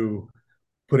have to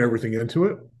put everything into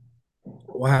it.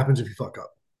 What happens if you fuck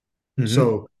up? Hmm.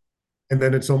 So, and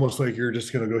then it's almost like you're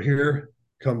just going to go here,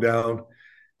 come down,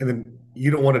 and then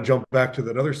you don't want to jump back to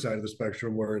that other side of the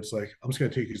spectrum where it's like I'm just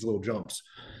going to take these little jumps,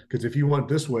 because if you went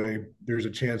this way, there's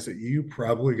a chance that you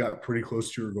probably got pretty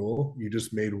close to your goal. You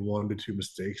just made 1 to 2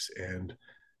 mistakes and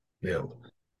Yep.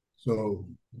 failed. So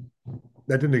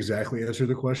that didn't exactly answer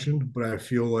the question, but I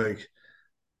feel like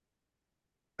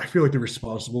the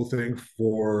responsible thing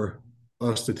for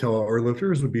us to tell our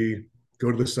lifters would be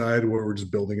go to the side where we're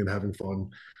just building and having fun,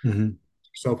 Hmm.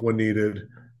 yourself when needed,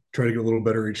 try to get a little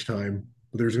better each time.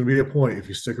 But there's going to be a point if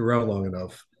you stick around long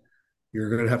enough, you're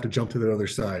going to have to jump to the other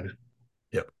side,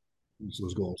 Yep. reach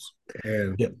those goals.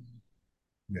 And Yep.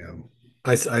 yeah,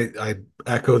 I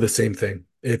echo the same thing.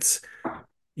 It's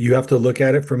you have to look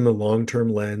at it from the long-term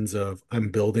lens of I'm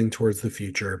building towards the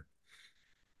future.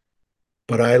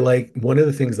 But I like one of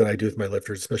the things that I do with my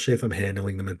lifters, especially if I'm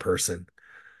handling them in person.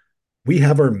 We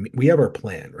have our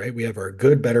plan, right? We have our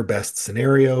good, better, best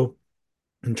scenario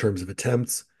in terms of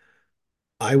attempts.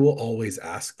 I will always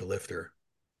ask the lifter,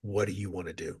 what do you want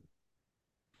to do?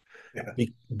 yeah,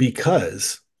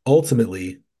 Because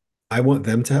ultimately, I want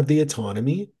them to have the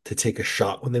autonomy to take a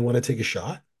shot when they want to take a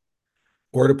shot.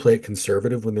 or to play it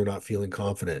conservative when they're not feeling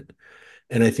confident.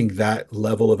 And I think that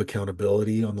level of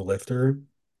accountability on the lifter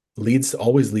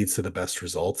always leads to the best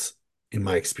results in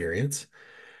my experience.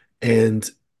 And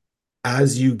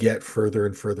as you get further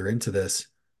and further into this,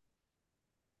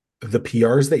 the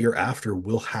PRs that you're after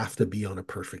will have to be on a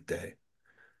perfect day.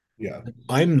 Yeah.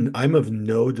 I'm of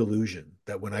no delusion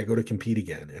that when I go to compete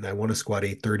again and I want to squat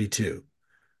 832,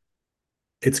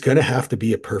 it's going to have to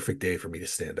be a perfect day for me to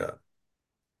stand up.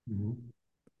 Mhm.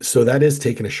 So that is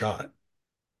taking a shot,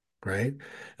 right?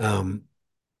 Um,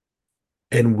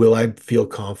 and will I feel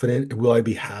confident? Will I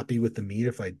be happy with the meet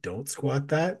if I don't squat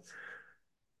that?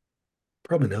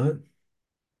 Probably not.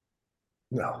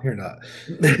 No, you're not.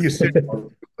 You say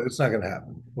it's not going to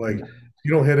happen. Like No. if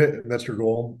you don't hit it, and that's your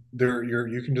goal.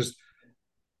 You can just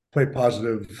play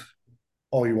positive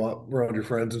all you want around your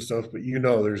friends and stuff, but you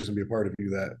know there's going to be a part of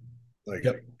you that like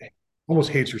Yep.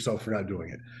 almost hates yourself for not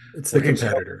doing it, It's or the hates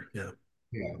yourself. competitor. Yeah.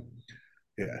 Yeah,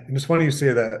 yeah. And it's funny you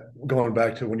say that. Going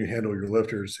back to when you handle your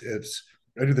lifters, it's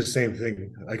I do the same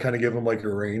thing. I kind of give them like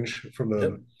a range from Yep.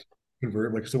 the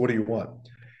convert. Like, so what do you want?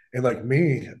 And like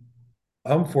me,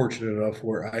 I'm fortunate enough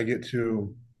where I get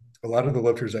to a lot of the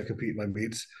lifters that compete in my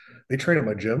meets, they train at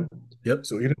my gym. Yep.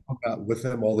 So even if I'm not with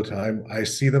them all the time, I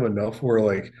see them enough where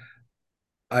like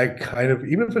I kind of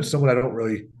even if it's someone I don't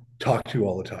really talk to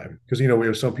all the time, because we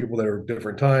have some people that are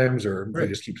different times or they Right.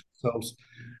 just keep to themselves.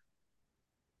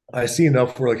 I see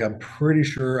enough where like I'm pretty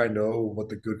sure I know what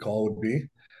the good call would be,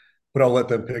 but I'll let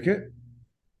them pick it.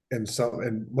 And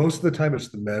most of the time it's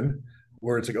the men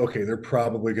where it's like, okay, they're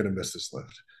probably gonna miss this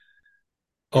lift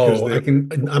because Oh, they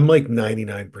I'm like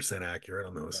 99% accurate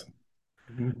on those.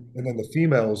 and then the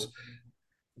females,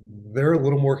 they're a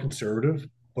little more conservative,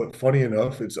 but funny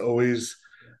enough, it's always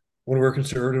when we're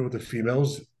conservative with the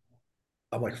females,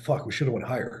 I'm like, fuck, we should have went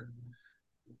higher.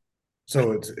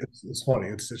 So it's funny.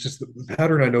 It's just the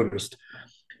pattern I noticed.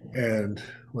 And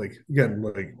like again,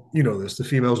 like this, the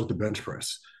females with the bench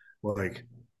press. Like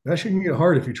that shit can get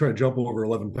hard if you try to jump over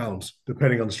 11 pounds,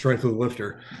 depending on the strength of the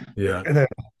lifter. Yeah. And then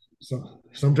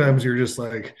sometimes you're just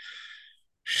like,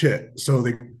 shit. So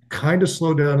they kind of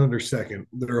slow down on their second.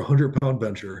 They're a 100-pound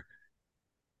bencher.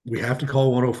 We have to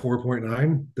call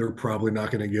 104.9. They're probably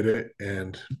not going to get it.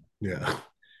 And yeah,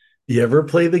 You ever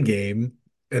play the game?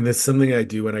 And this is something I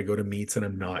do when I go to meets and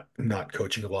I'm not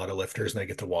coaching a lot of lifters and I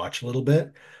get to watch a little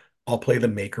bit. I'll play the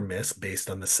make or miss based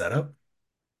on the setup.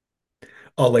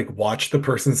 I'll like watch the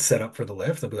person set up for the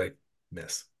lift. I'll be like,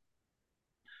 miss.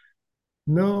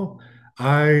 no,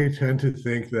 I tend to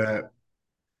think that.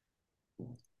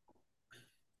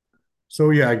 So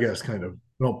yeah, I guess kind of.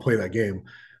 I don't play that game,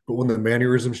 but when the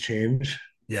mannerisms change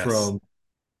Yes.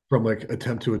 from like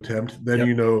attempt to attempt, then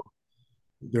Yep.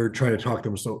 they're trying to talk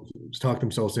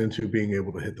themselves into being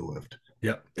able to hit the lift.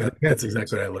 Yep. And again, That's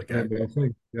exactly what I look same at. damn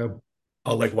thing. Yeah,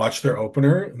 I'll like watch their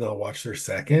opener and I'll watch their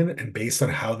second. And based on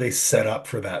how they set up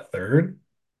for that third,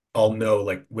 I'll know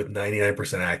like with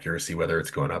 99% accuracy whether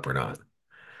it's going up or not,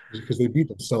 because they beat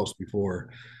themselves before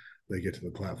they get to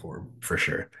the platform. for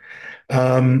sure.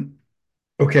 Um,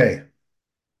 okay.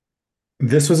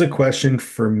 This was a question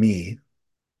for me,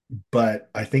 but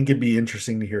I think it'd be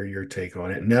interesting to hear your take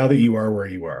on it now that you are where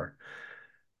you are.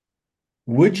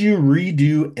 Would you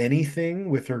redo anything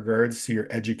with regards to your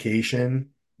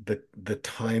education, the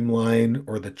timeline,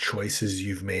 or the choices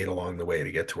you've made along the way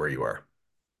to get to where you are?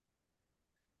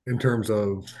 In terms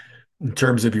of In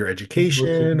terms of your education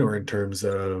lifting, or in terms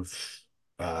of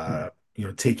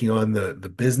taking on the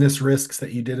business risks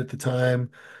that you did at the time,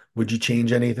 would you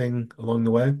change anything along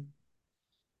the way?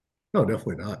 no,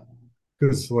 definitely not.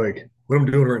 Because like what I'm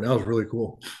doing right now is really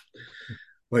cool.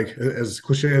 Like as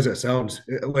cliche as that sounds,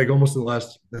 like almost the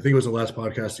last, I think it was the last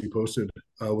podcast you posted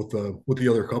with the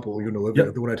other couple, you and Olivia,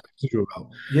 Yep. the one I texted you about.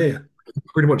 Yeah, yeah.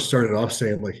 Pretty much started off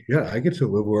saying like, yeah, I get to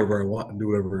live wherever I want and do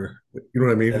whatever. You know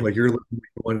what I mean? Yeah. Like you're living where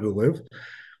you wanted to live.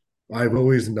 I've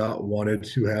always not wanted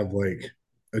to have like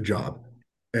a job,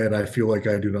 and I feel like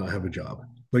I do not have a job.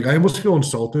 Like I almost feel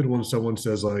insulted when someone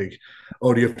says like,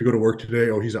 "Oh, do you have to go to work today?"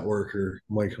 Oh, he's at work, or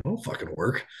I'm like, "I don't fucking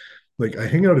work." Like I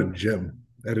hang out at a gym.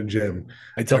 I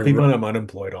I tell people I'm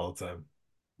unemployed all the time.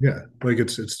 Yeah, like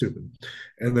it's stupid.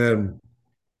 And then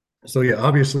so yeah,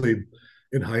 obviously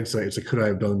in hindsight, it's like could I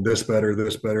have done this better,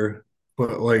 this better?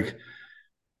 But like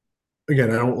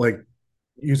again, I don't like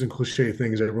using cliche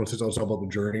things. Everyone says, "Oh, it's all about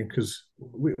the journey," because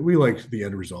we like the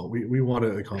end result. We want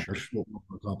to For sure. accomplish what we want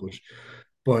to accomplish.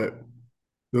 But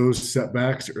those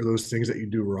setbacks or those things that you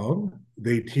do wrong,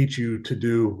 they teach you to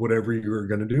do whatever you're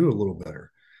going to do a little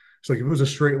better. So, like if it was a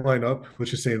straight line up,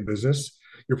 let's just say in business,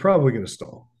 you're probably going to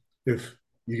stall. If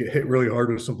you get hit really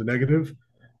hard with something negative,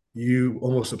 you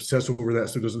almost obsess over that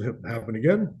so it doesn't happen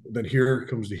again. Then here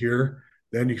comes to here,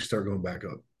 then you can start going back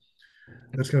up.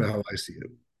 That's kind of how I see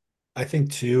it. I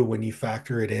think too, when you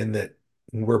factor it in that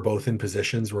we're both in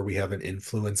positions where we have an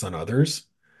influence on others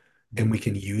and we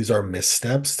can use our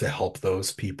missteps to help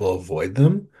those people avoid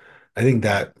them, I think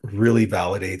that really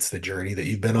validates the journey that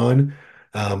you've been on.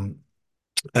 Um,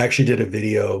 I actually did a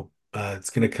video, it's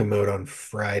going to come out on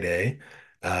Friday,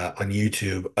 on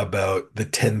YouTube about the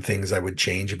 10 things I would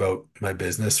change about my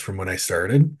business from when I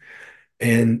started.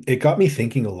 And it got me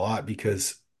thinking a lot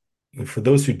because for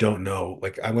those who don't know,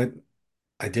 like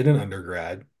I did an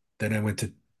undergrad, then I went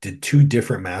to did two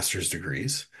different master's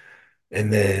degrees.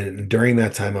 And then during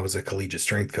that time, I was a collegiate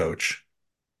strength coach.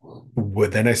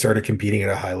 Then I started competing at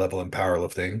a high level in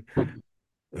powerlifting.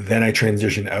 Then I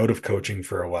transitioned out of coaching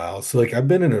for a while. So like I've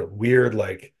been in a weird,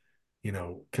 like,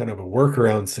 kind of a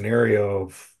workaround scenario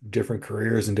of different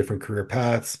careers and different career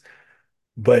paths.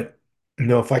 But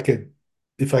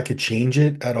if I could change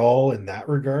it at all in that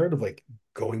regard of like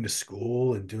going to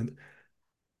school and doing,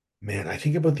 man, I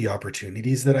think about the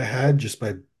opportunities that I had just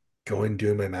by going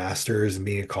doing my master's and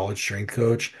being a college strength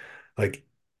coach. Like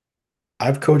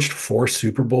I've coached four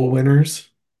Super Bowl winners.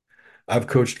 I've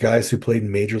coached guys who played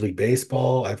in Major League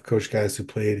Baseball. I've coached guys who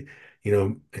played,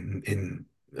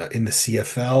 in the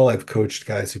CFL. I've coached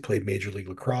guys who played Major League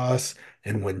Lacrosse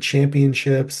and won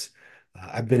championships.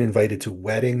 I've been invited to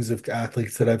weddings of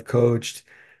athletes that I've coached.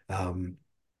 Um,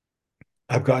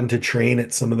 I've gotten to train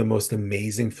at some of the most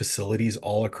amazing facilities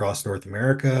all across North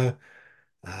America.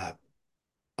 Uh,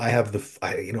 I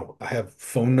have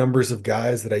phone numbers of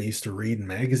guys that I used to read in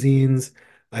magazines.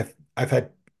 I've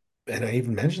had, and I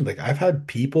even mentioned like I've had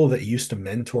people that used to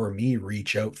mentor me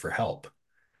reach out for help.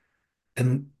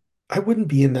 And I wouldn't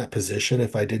be in that position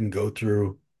if I didn't go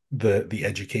through the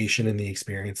education and the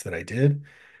experience that I did.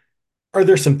 Are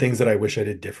there some things that I wish I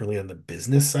did differently on the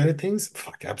business side of things?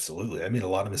 Fuck, absolutely. I made a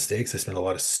lot of mistakes. I spent a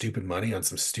lot of stupid money on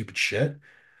some stupid shit.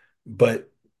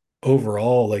 But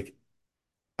overall, like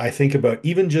I think about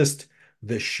even just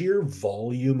the sheer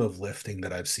volume of lifting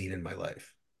that I've seen in my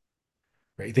life,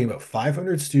 right? You think about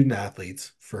 500 student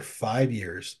athletes for 5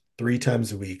 years, 3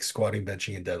 times a week, squatting,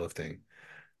 benching, and deadlifting,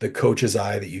 the coach's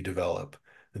eye that you develop,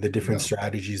 the different Yeah.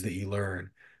 strategies that you learn,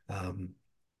 um,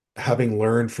 having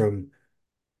learned from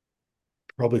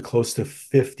probably close to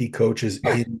 50 coaches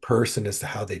in person as to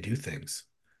how they do things.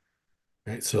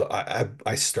 Right. So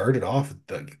I started off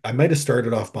I might have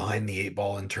started off behind the eight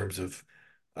ball in terms of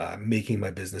making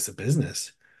my business a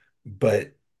business,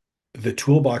 but the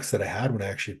toolbox that I had when I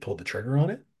actually pulled the trigger on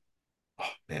it, oh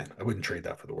man, I wouldn't trade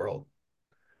that for the world.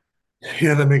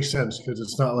 Yeah, that makes sense because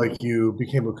it's not like you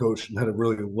became a coach and had to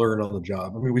really learn on the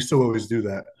job. I mean, we still always do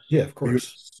that, Yeah, of but you have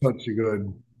course.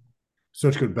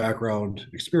 such good background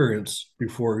experience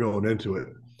before going into it.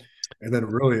 And then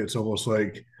really it's almost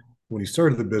like when you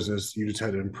started the business, you just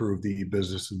had to improve the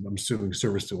business and I'm assuming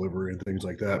service delivery and things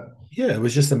like that. Yeah, it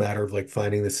was just a matter of like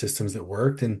finding the systems that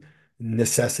worked, and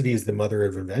necessity is the mother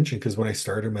of invention because when I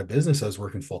started my business, I was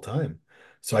working full time.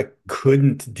 So I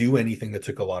couldn't do anything that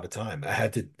took a lot of time. I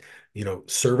had to,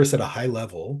 service at a high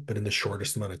level, but in the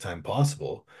shortest amount of time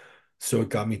possible. So it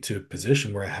got me to a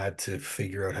position where I had to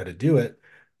figure out how to do it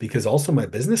because also my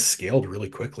business scaled really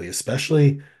quickly,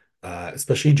 especially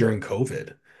during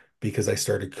COVID, because I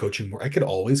started coaching more. I could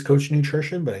always coach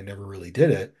nutrition, but I never really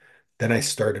did it. Then I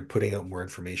started putting out more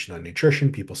information on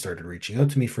nutrition. People started reaching out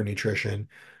to me for nutrition.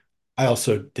 I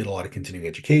also did a lot of continuing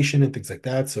education and things like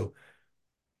that. So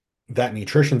that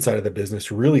nutrition side of the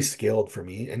business really scaled for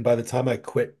me. And by the time I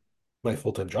quit my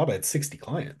full-time job, I had 60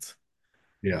 clients.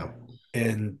 Yeah.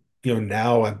 And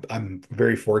now I'm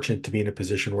very fortunate to be in a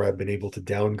position where I've been able to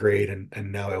downgrade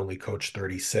and now I only coach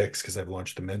 36 because I've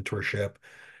launched a mentorship.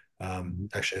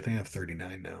 Actually, I think I have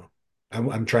 39 now.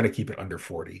 I'm trying to keep it under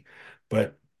 40.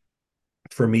 But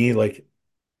for me, like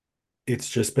it's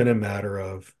just been a matter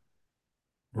of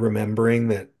remembering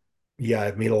that, yeah,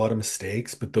 I've made a lot of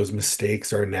mistakes, but those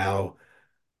mistakes are now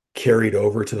carried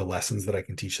over to the lessons that I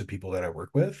can teach the people that I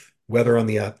work with, whether on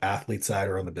the athlete side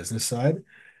or on the business side.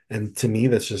 And to me,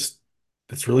 that's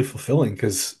really fulfilling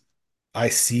because I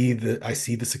see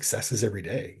the successes every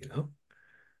day.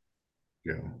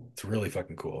 Yeah. It's really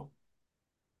fucking cool.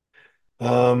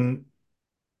 Um,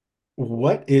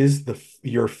 what is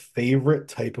your favorite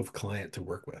type of client to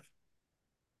work with?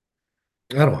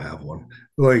 I don't have one.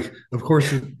 Like, of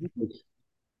course,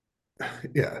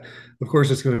 yeah, of course,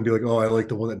 it's going to be like, oh, I like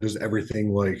the one that does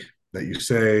everything like that you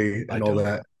say I and all don't.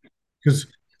 that. Because,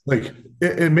 like,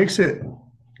 it makes it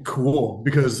cool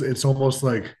because it's almost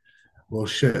like, well,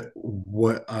 shit,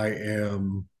 what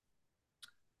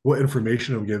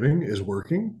information I'm giving is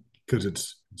working. because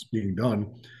it's being done.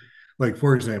 Like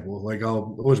for example, like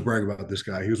I'll always brag about this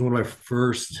guy. He was one of my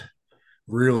first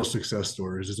real success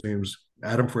stories. His name's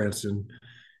Adam Franston.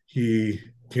 He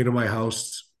came to my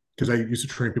house because I used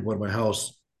to train people at my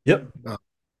house, Yep. uh,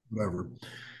 whatever.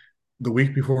 The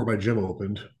week before my gym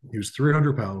opened, he was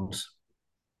 300 pounds,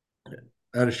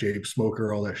 out of shape,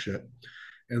 smoker, all that shit.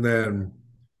 And then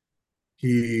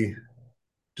he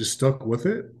just stuck with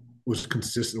it, was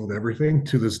consistent with everything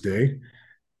to this day.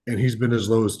 And he's been as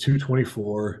low as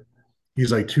 224.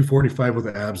 He's like 245 with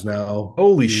the abs now.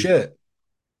 Holy He's shit.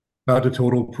 about to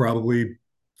total probably,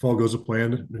 if all goes to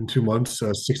plan, in 2 months,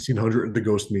 1,600 at the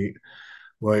ghost meet.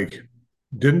 Like,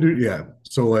 didn't do, yeah.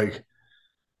 So, like,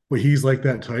 but he's like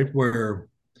that type where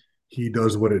he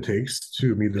does what it takes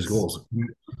to meet his Yes. goals.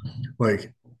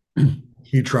 Like,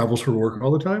 he travels for work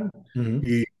all the time. Hmm.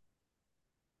 He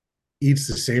eats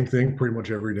the same thing pretty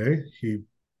much every day.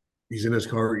 He's in his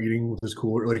car eating with his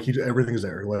cooler. Like everything's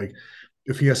there. Like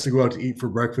if he has to go out to eat for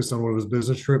breakfast on one of his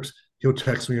business trips, he'll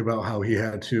text me about how he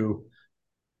had to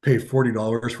pay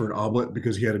 $40 for an omelet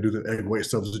because he had to do the egg white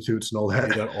substitutes and all I do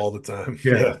that. that all the time.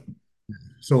 Yeah. Yeah.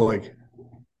 So like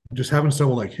just having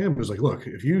someone like him is like, look,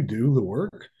 if you do the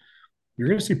work, you're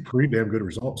gonna see pretty damn good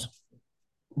results.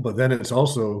 But then it's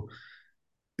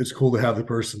cool to have the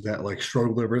person that like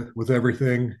struggled with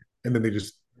everything and then they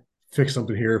just fix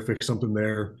something here, fix something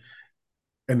there,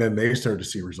 and then they start to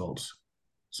see results.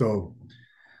 So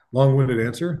long-winded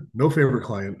answer, no favorite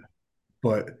client,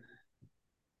 but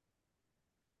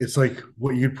it's like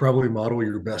what you'd probably model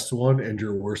your best one and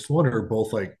your worst one are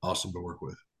both like awesome to work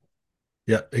with.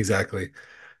 Yeah, exactly.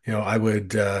 I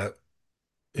would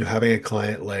having a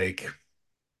client like,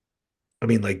 I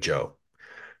mean, like Joe,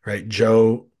 right?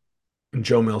 Joe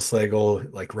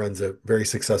Milslagle like runs a very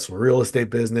successful real estate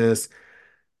business.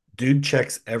 Dude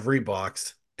checks every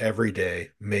box every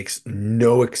day, makes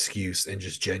no excuse, and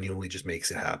just genuinely just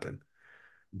makes it happen.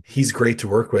 He's great to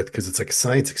work with because it's like a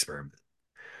science experiment.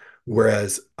 Yeah.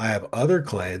 Whereas I have other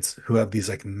clients who have these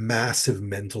like massive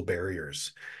mental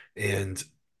barriers and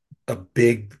a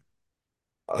big,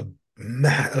 a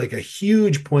like a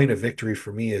huge point of victory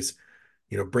for me is,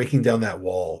 breaking down that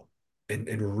wall and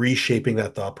reshaping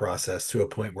that thought process to a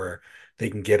point where they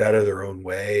can get out of their own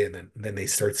way and then they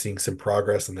start seeing some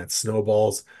progress and that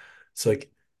snowballs. So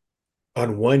like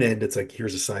on one end, it's like,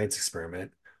 here's a science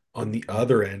experiment. On the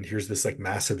other end, here's this like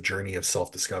massive journey of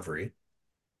self-discovery.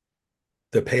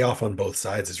 The payoff on both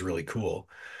sides is really cool.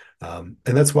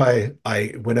 And that's why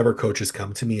whenever coaches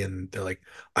come to me and they're like,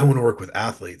 I want to work with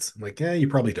athletes, I'm like, yeah, you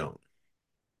probably don't.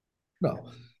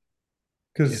 No,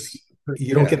 If because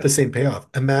you don't get yeah, the same payoff.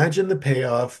 Imagine the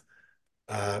payoff.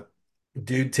 Uh,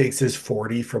 Dude takes his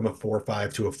 40 from a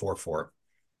 4.5 to a 4.4.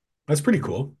 That's pretty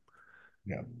cool.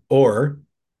 yeah, Or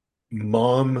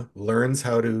mom learns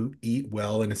how to eat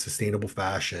well in a sustainable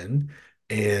fashion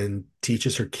and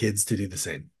teaches her kids to do the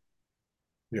same.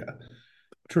 yeah.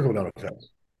 Trickle down effect.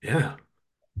 Yeah.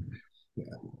 Yeah,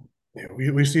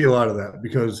 yeah. We see a lot of that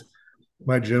because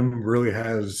my gym really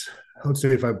has. I would say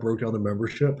if I broke down the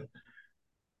membership,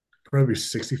 probably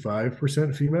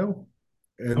 65% female,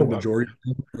 and Oh, the wow. majority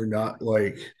are not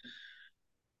like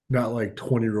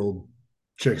 20-year-old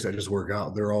chicks that just work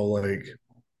out. They're all like,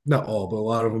 not all, but a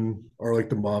lot of them are like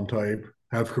the mom type,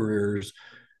 have careers,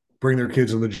 bring their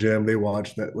kids in the gym. They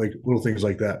watch that, like little things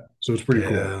like that. So it's pretty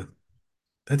cool. Yeah.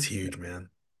 That's huge, man.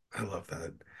 I love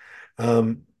that.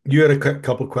 You had a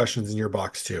couple questions in your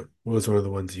box too. What was one of the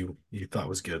ones you thought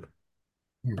was good?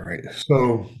 All right.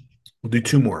 So, We'll do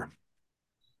two more.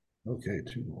 okay,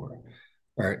 two more.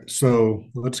 All right. So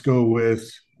let's go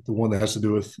with the one that has to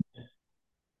do with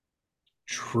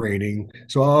training.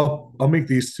 So I'll make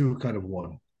these two kind of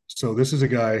one. So this is a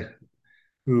guy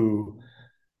who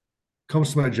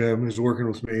comes to my gym, is working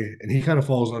with me, and he kind of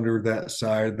falls under that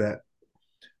side that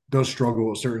does struggle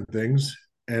with certain things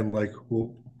and like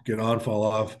will get on, fall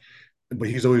off, but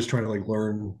he's always trying to like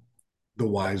learn the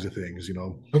whys of things.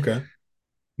 Okay.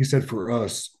 He said for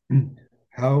us,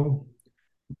 how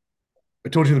I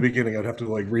told you in the beginning, I'd have to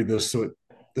like read this so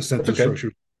the That's sentence okay.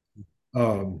 structure.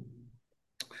 Um,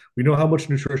 we know how much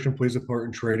nutrition plays a part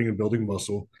in training and building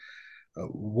muscle.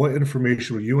 What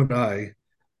information would you and I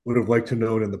would have liked to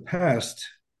know in the past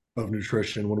of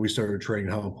nutrition when we started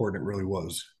training, how important it really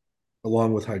was,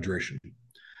 along with hydration?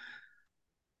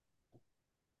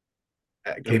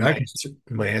 I Okay, mean, my I can.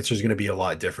 my answer is going to be a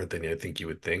lot different than I think you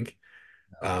would think.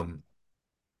 Um,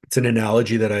 it's an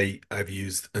analogy that I've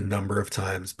used a number of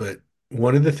times, but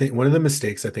one of the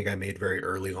mistakes I think I made very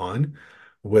early on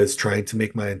was trying to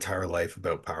make my entire life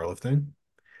about powerlifting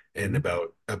and Mhm.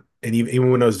 about and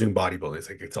even when I was doing bodybuilding, it's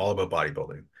like it's all about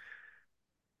bodybuilding.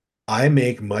 I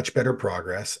make much better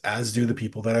progress, as do the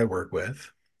people that I work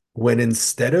with, when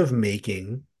instead of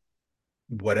making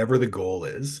whatever the goal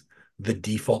is, the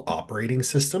default operating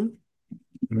system,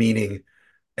 meaning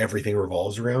everything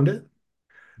revolves around it,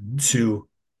 Mhm. to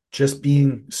just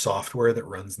being software that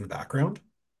runs in the background.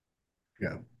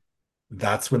 Yeah.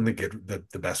 That's when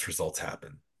the best results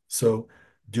happen. So,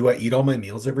 do I eat all my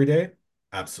meals every day?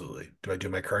 Absolutely. Do I do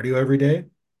my cardio every day,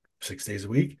 6 days a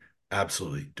week?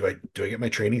 Absolutely. Do I get my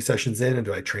training sessions in and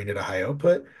do I train at a high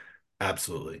output?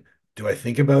 Absolutely. Do I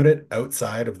think about it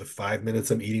outside of the 5 minutes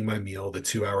I'm eating my meal, the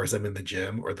 2 hours I'm in the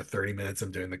gym, or the 30 minutes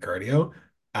I'm doing the cardio?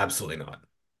 Absolutely not.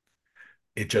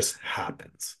 It just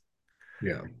happens.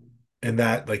 Yeah. And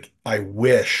that, like, I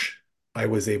wish I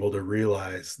was able to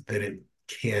realize that it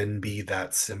can be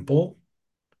that simple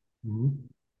Mhm.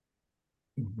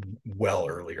 well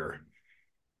earlier.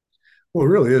 Well, it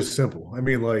really is simple. I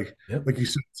mean, Yep. like you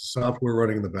said, it's software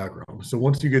running in the background. So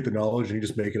once you get the knowledge and you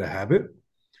just make it a habit,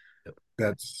 Yep.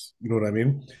 that's you know what I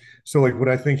mean. So like what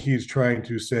I think he's trying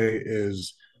to say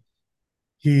is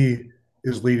he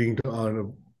is leading to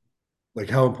on like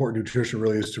how important nutrition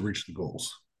really is to reach the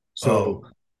goals. Oh,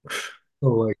 So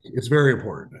like it's very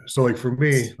important. So like for me,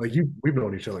 it's, like you we've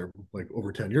known each other like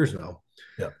over 10 years now.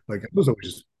 yeah, Like I was always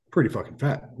just pretty fucking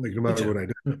fat, like no me matter too. what I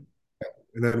did. Yeah.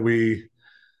 And then we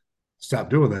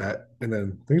stopped doing that, and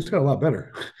then things got a lot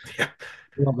better. Yeah.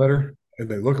 A lot better, and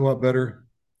they look a lot better.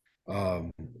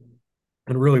 Um,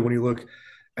 and really, when you look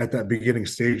at that beginning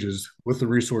stages with the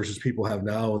resources people have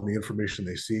now and the information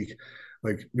they seek,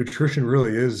 like nutrition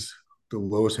really is the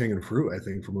lowest hanging fruit, I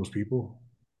think, for most people,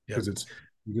 Yep. because it's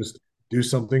you just do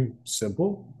something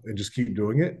simple and just keep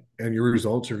doing it, and your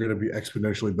results are going to be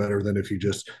exponentially better than if you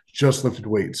just lifted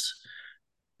weights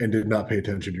and did not pay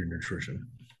attention to your nutrition.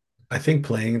 I think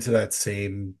playing into that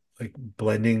same, like,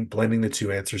 blending the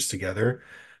two answers together.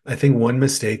 I think one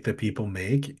mistake that people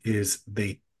make is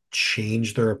they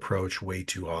change their approach way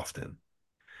too often.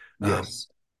 Um, Yes,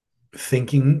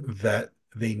 Thinking that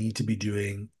they need to be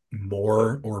doing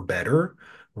more or better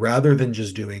rather than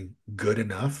just doing good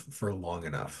enough for long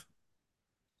enough.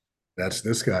 that's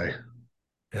this guy.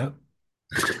 Yeah,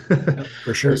 yeah,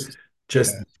 for sure. Just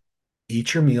Just yeah.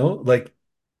 eat your meal. Like,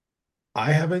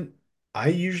 I haven't, I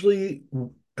usually,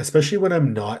 especially when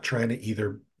I'm not trying to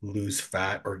either lose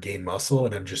fat or gain muscle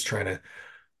and I'm just trying to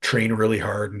train really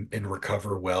hard and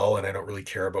recover well, and I don't really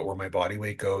care about where my body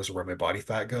weight goes or where my body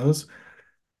fat goes,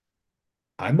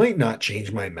 I might not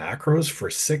change my macros for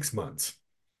 6 months.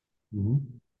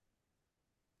 Mhm.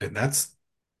 And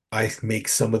I make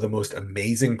some of the most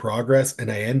amazing progress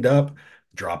and I end up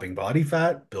dropping body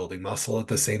fat, building muscle at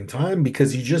the same time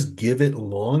because you just give it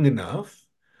long enough.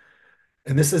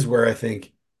 And this is where I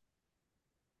think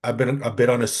I've been a bit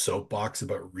on a soapbox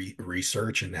about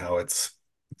research and how it's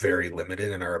very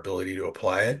limited in our ability to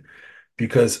apply it.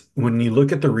 Because when you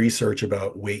look at the research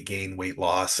about weight gain, weight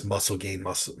loss, muscle gain,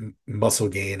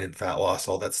 and fat loss,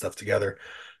 all that stuff together,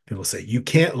 people say you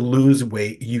can't lose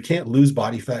weight, you can't lose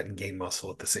body fat and gain muscle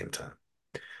at the same time.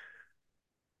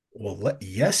 Well,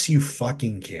 yes, you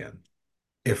fucking can.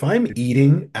 If I'm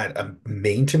eating at a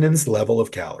maintenance level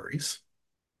of calories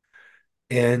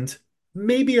and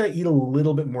maybe I eat a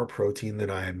little bit more protein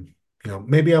than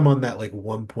maybe I'm on that like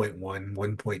 1.1,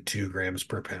 1.2 grams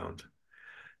per pound.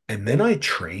 And then I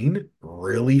train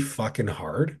really fucking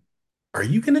hard. Are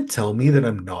you going to tell me that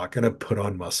I'm not going to put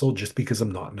on muscle just because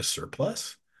I'm not in a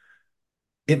surplus?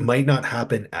 It might not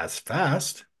happen as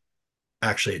fast.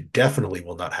 Actually, it definitely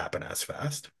will not happen as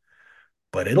fast,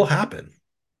 but it'll happen.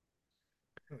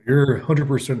 You're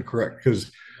 100% correct because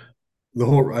the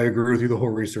whole I agree with you. The whole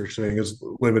research thing is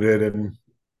limited and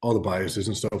all the biases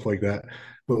and stuff like that.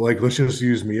 But like, let's just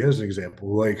use me as an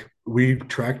example. Like, we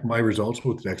tracked my results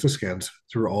with DEXA scans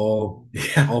through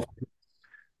Yeah. all,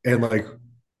 and like,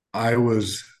 I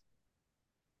was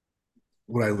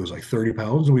when I lose like 30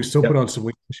 pounds, and we still put Yep. on some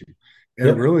weight issue. And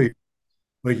Yep. really,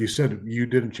 like you said, you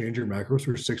didn't change your macros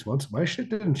for 6 months. My shit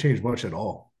didn't change much at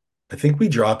all. I think we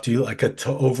dropped you like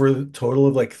over the total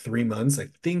of like 3 months. I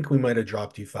think we might have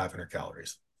dropped you 500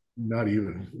 calories. Not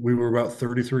even. We were about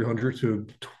 3,300 to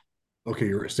okay,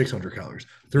 you're at 600 calories,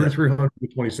 Yeah. 3,300 to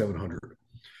 2,700.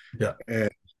 Yeah. And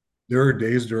there are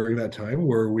days during that time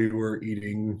where we were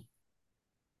eating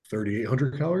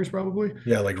 3,800 calories probably,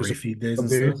 Yeah. Like just refeed days some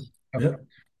and stuff. days. Yeah.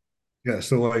 Yeah.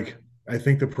 So like, I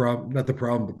think the problem, not the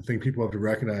problem, but the thing people have to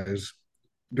recognize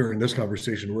during this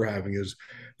conversation we're having is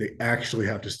they actually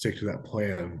have to stick to that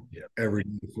plan Yeah. every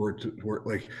day for it to work.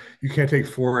 Like you can't take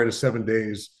 4 out of 7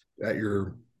 days at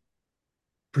your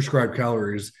prescribed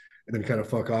calories and then kind of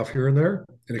fuck off here and there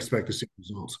and Yeah. expect the same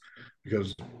results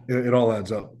because it all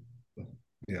adds up.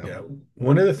 Yeah. Yeah.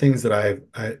 One of the things that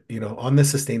on the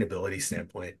sustainability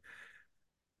standpoint,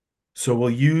 so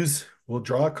we'll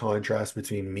draw a contrast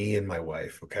between me and my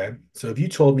wife. Okay. So if you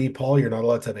told me, Paul, you're not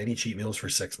allowed to have any cheat meals for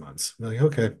 6 months, I'm like,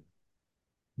 okay,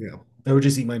 Yeah. I would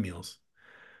just eat my meals.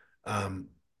 Um,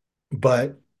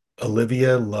 but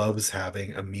Olivia loves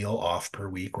having a meal off per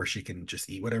week where she can just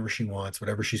eat whatever she wants,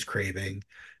 whatever she's craving.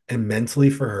 And mentally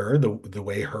for her, the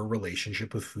way her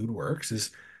relationship with food works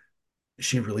is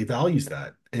she really values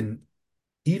that. And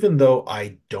even though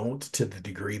I don't to the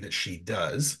degree that she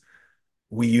does,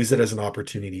 we use it as an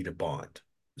opportunity to bond.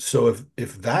 So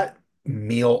if that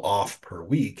meal off per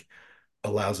week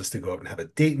allows us to go out and have a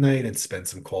date night and spend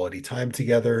some quality time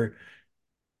together,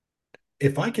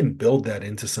 if I can build that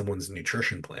into someone's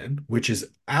nutrition plan, which is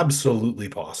absolutely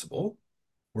possible,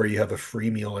 where you have a free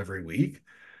meal every week,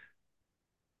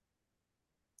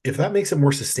 if that makes it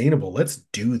more sustainable, let's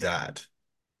do that.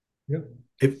 Yeah.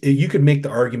 If you could make the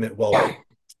argument, well,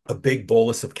 a big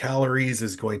bolus of calories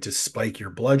is going to spike your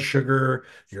blood sugar.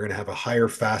 You're going to have a higher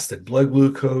fasted blood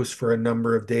glucose for a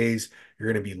number of days.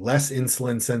 You're going to be less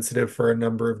insulin sensitive for a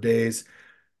number of days.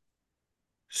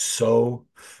 So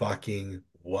fucking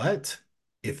what?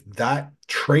 If that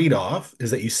trade-off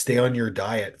is that you stay on your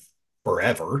diet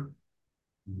forever,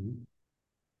 Mhm.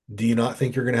 do you not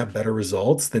think you're going to have better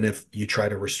results than if you try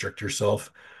to restrict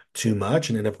yourself too much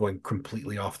and end up going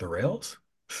completely off the rails?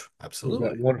 Because Absolutely.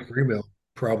 that one free meal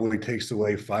probably takes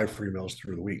away five free meals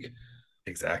through the week.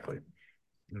 Exactly.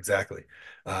 Exactly.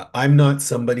 I'm not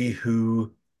somebody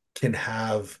who can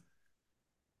have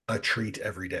a treat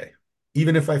every day.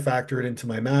 Even if I factor it into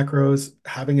my macros,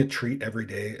 having a treat every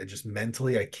day, I just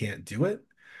mentally, I can't do it.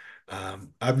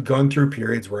 I've gone through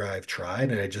periods where I've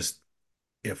tried and it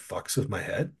fucks with my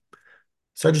head.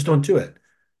 So I just don't do it.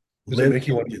 Does it Live make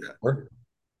you can't want to do eat that. more?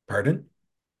 Pardon?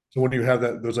 So when you have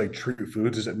those like treat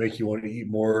foods, does it make you want to eat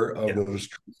more of Yeah. those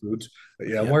treat foods?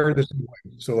 Yeah, I'm Yeah. wired the same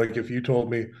way. So like if you told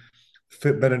me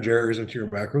fit Ben and Jerry's into your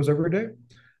macros every day,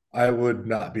 I would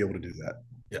not be able to do that.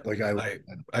 Yeah. Like I, I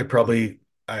I probably,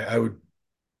 I would,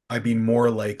 I'd be more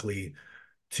likely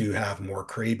to have more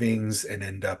cravings and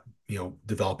end up,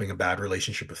 developing a bad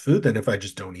relationship with food than if I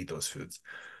just don't eat those foods.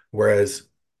 Whereas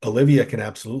Olivia can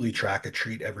absolutely track a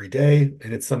treat every day,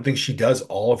 and it's something she does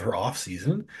all of her off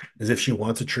season. Is if she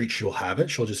wants a treat, she'll have it.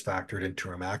 She'll just factor it into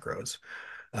her macros.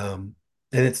 Um,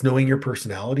 and it's knowing your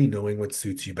personality, knowing what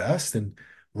suits you best, and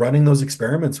running those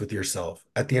experiments with yourself.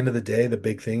 At the end of the day, the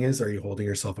big thing is, are you holding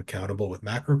yourself accountable with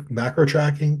macro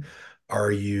tracking?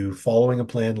 Are you following a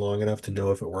plan long enough to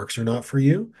know if it works or not for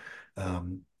you?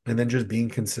 And then just being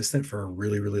consistent for a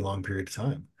really, really long period of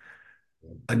time.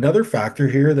 Another factor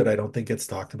here that I don't think gets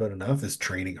talked about enough is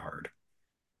training hard.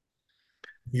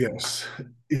 yes.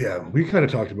 Yeah, we kind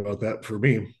of talked about that for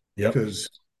me Yep. because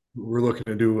we're looking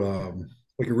to do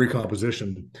like a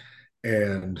recomposition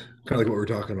and kind of like what we're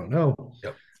talking about now.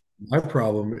 Yep. My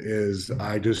problem is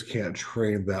I just can't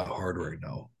train that hard right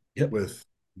now Yep. with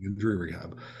injury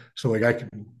rehab. So like I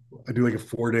do like a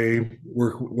 4 day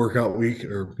workout week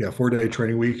or yeah, 4 day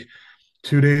training week.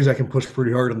 2 days I can push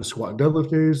pretty hard on the squat and deadlift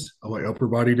days, on my upper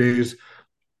body days.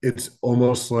 It's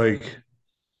almost like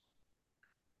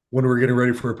when we're getting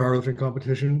ready for a powerlifting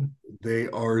competition, they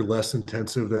are less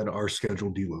intensive than our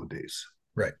scheduled deload days.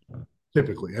 Right.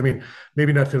 Typically, I mean,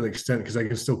 maybe not to the extent because I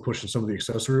can still push in some of the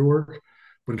accessory work,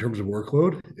 but in terms of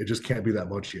workload, it just can't be that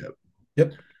much yet.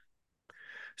 Yep.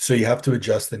 So you have to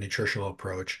adjust the nutritional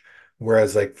approach.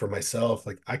 Whereas, like for myself,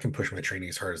 like I can push my training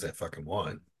as hard as I fucking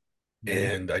want. Mhm.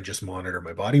 And I just monitor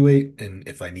my body weight. And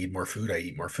if I need more food, I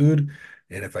eat more food.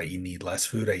 And if I need less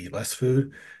food, I eat less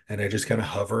food. And I just kind of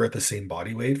hover at the same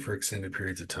body weight for extended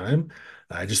periods of time.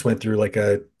 I just went through like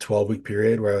a 12-week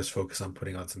period where I was focused on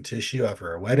putting on some tissue after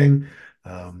our wedding.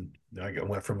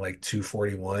 Went from like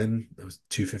 241, it was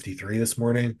 253 this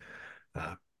morning.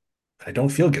 Uh, I don't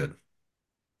feel good.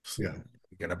 So Yeah. I'm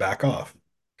gonna back off.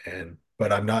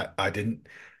 But I didn't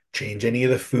change any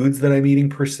of the foods that I'm eating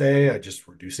per se. I just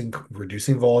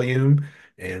reducing volume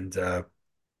and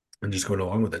I'm just going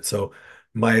along with it. So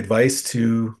my advice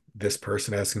to this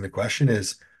person asking the question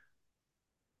is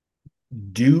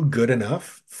do good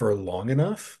enough for long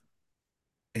enough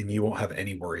and you won't have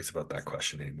any worries about that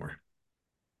question anymore.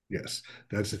 Yes,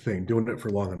 that's the thing. Doing it for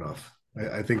long enough.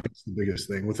 Yep. I think that's the biggest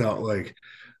thing without like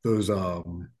those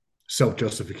self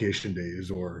justification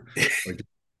days or like,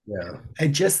 yeah, I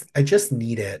just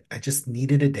need it. I just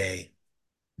needed a day.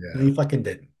 No, yeah. you fucking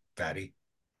didn't, fatty.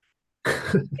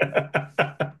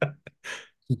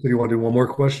 So you want to do one more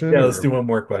question Yeah, let's do or one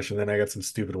more question. Then I got some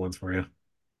stupid ones for you.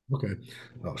 okay?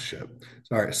 Oh shit.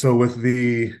 All right. So with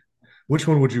the which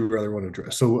one would you rather want to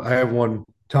address? So I have one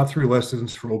top three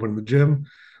lessons from opening the gym,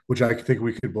 which I think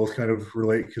we could both kind of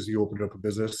relate because you opened up a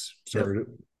business, Yep. started it,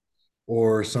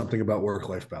 or something about work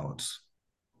life balance.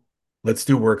 Let's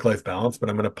do work-life balance, but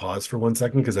I'm going to pause for 1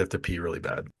 second because I have to pee really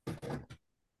bad. I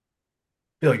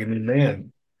feel like a new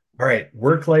man. All right,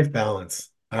 work-life balance.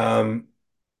 I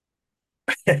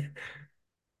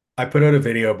put out a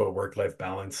video about work-life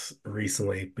balance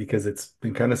recently because it's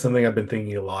been kind of something I've been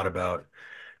thinking a lot about.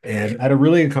 And I had a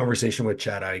really good conversation with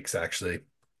Chad Ikes actually.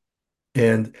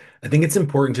 And I think it's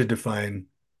important to define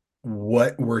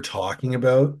what we're talking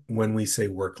about when we say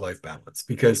work-life balance.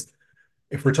 Because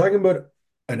if we're talking about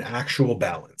an actual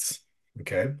balance,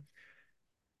 okay,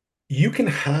 you can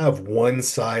have one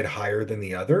side higher than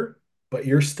the other, but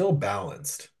you're still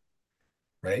balanced,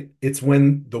 right? It's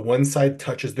when the one side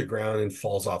touches the ground and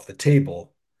falls off the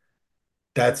table,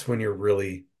 that's when you're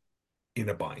really in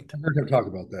a bind. I've heard him talk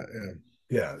about that. Yeah.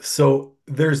 Yeah. So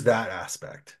there's that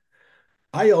aspect.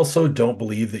 I also don't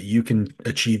believe that you can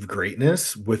achieve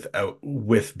greatness with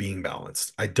being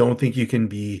balanced. I don't think you can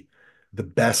be the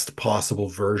best possible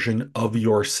version of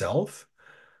yourself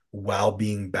while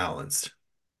being balanced.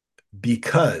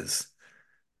 Because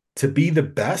to be the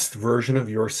best version of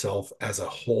yourself as a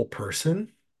whole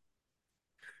person,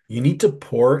 you need to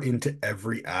pour into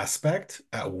every aspect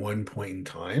at one point in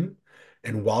time.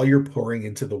 And while you're pouring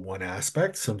into the one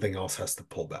aspect, something else has to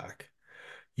pull back.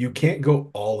 You can't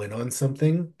go all in on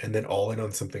something and then all in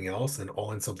on something else and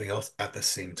all in something else at the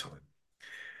same time.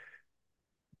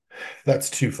 That's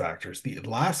two factors. The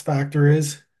last factor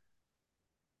is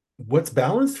what's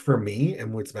balanced for me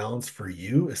and what's balanced for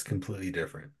you is completely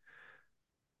different.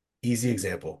 Easy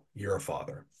example, you're a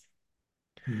father.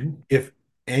 Mm-hmm. If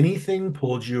anything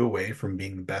pulled you away from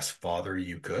being the best father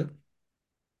you could,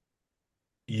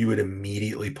 you would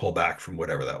immediately pull back from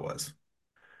whatever that was.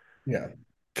 Yeah.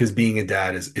 Because being a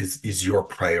dad is your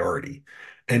priority.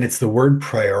 And it's the word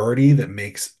priority that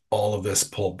makes all of this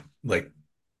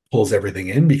pulls everything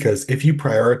in because if you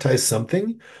prioritize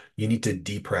something, you need to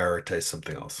deprioritize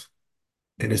something else.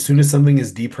 And as Mm-hmm. soon as something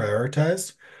is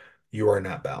deprioritized, you are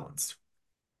not balanced.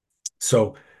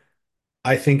 So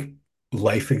I think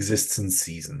life exists in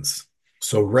seasons.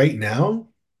 So right now,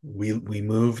 we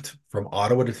moved from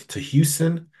Ottawa to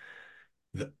Houston.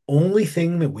 The only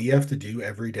thing that we have to do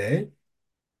every day,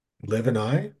 Liv and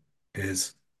I,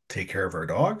 is take care of our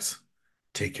dogs,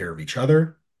 take care of each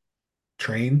other,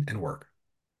 train, and work.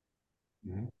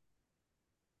 Mm-hmm.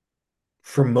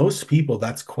 For most people,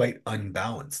 that's quite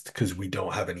unbalanced because we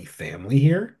don't have any family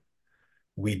here.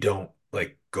 We don't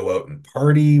like go out and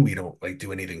party. We don't like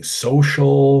do anything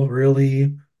social,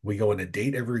 really. We go on a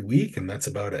date every week, and that's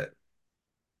about it.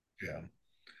 Yeah.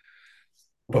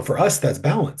 But for us, that's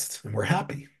balanced and we're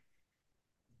happy.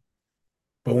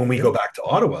 But when we go Yeah. back to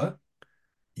Ottawa,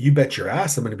 you bet your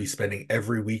ass I'm going to be spending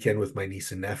every weekend with my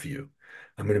niece and nephew.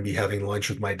 I'm going to be having lunch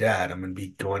with my dad. I'm going to be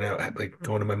going out, like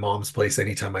going to my mom's place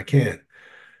anytime I can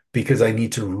because I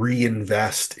need to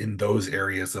reinvest in those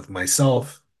areas of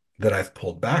myself that I've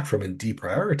pulled back from and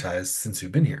deprioritized since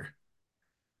we've been here.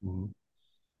 Mm-hmm.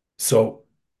 So,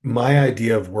 my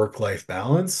idea of work-life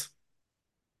balance,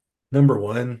 number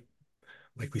one,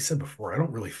 like we said before, I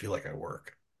don't really feel like I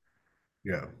work.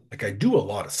 Yeah. Like I do a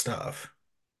lot of stuff,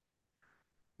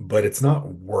 but it's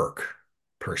not work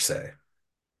per se.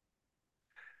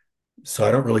 So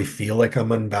I don't really feel like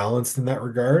I'm unbalanced in that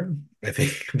regard. I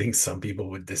think some people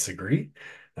would disagree.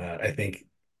 Uh, I think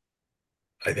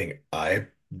I think I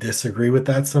disagree with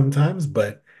that sometimes,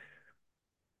 but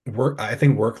I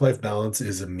think work-life balance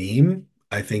is a meme.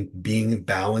 I think being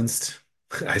balanced,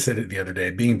 I said it the other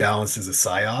day, being balanced is a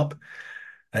psyop.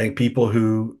 I think people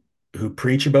who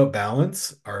preach about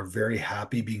balance are very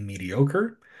happy being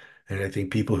mediocre. And I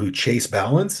think people who chase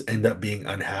balance end up being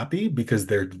unhappy because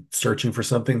they're searching for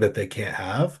something that they can't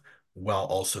have while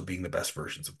also being the best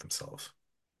versions of themselves.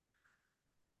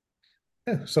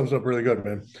 Yeah. Sums up really good,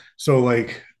 man. So,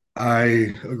 like, I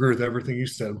agree with everything you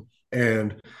said.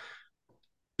 And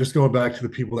just going back to the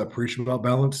people that preach about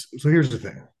balance. So, here's the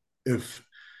thing. If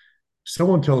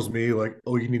someone tells me, like,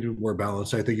 oh, you need to be more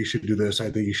balanced, I think you should do this,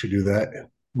 I think you should do that.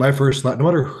 My first thought, no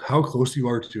matter how close you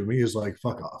are to me, is like,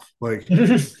 fuck off. Like,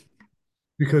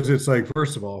 because it's like,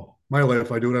 first of all, my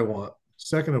life, I do what I want.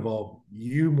 Second of all,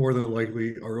 you more than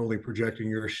likely are only projecting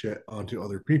your shit onto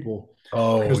other people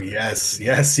Oh, because yes,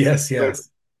 yes, yes, like, yes.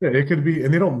 yeah, it could be,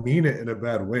 and they don't mean it in a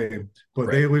bad way, but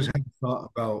they Right. always have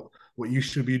thought about what you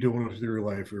should be doing with your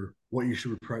life or what you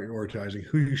should be prioritizing,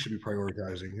 who you should be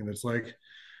prioritizing. And it's like,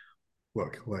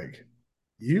 look, like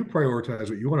you prioritize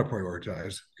what you want to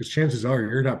prioritize because chances are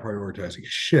you're not prioritizing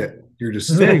shit. You're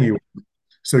just saying you.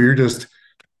 So you're just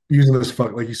using this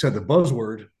fuck, like you said, the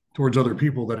buzzword. towards other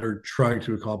people that are trying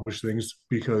to accomplish things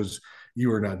because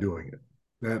you are not doing it.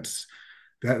 That's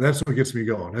that's what gets me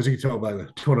going. As you can tell by the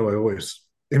tone of my voice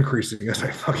increasing as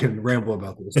I fucking ramble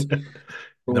about this. But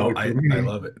No, like for I me,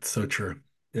 love it. It's so true.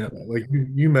 Yeah. like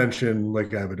you mentioned,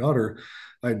 like I have a daughter,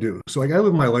 I do. So like I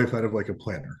live my life out of like a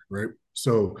planner, right?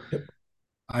 So Yep.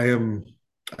 I am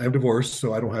I am divorced,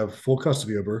 so I don't have full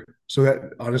custody of her. So that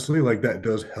honestly, like that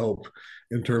does help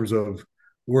in terms of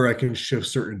where I can shift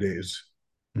certain days,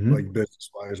 Hmm. like business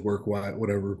wise, work wise,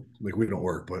 whatever. Like we don't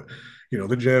work, but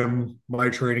the gym, my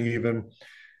training, even.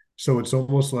 So it's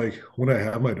almost like when I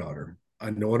have my daughter, I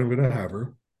know when I'm going to have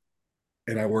her,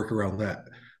 and I work around that.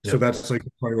 So Yep. that's like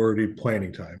priority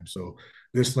planning time. So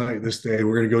this night, this day,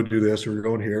 we're going to go do this. We're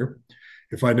going here.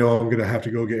 If I know I'm going to have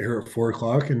to go get her at 4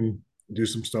 o'clock and do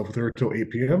some stuff with her till 8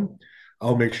 p.m.,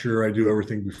 I'll make sure I do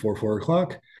everything before 4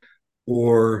 o'clock.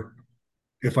 Or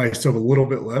if I still have a little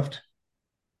bit left,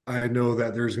 I know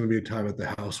that there's going to be a time at the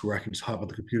house where I can just hop on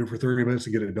the computer for 30 minutes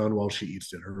and get it done while she eats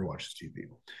dinner or watches TV.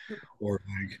 Or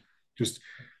like just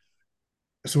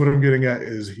so what I'm getting at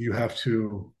is you have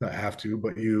to not have to,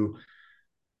 but you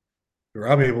or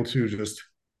I'm able to just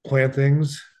plan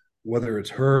things, whether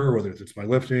it's her, whether it's my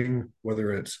lifting,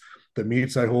 whether it's the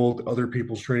meets I hold, other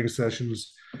people's training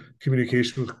sessions,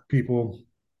 communication with people,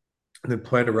 and then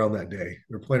plan around that day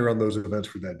or plan around those events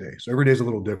for that day. So every day is a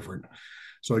little different.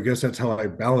 So I guess that's how I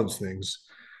balance things.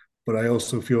 But I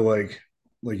also feel like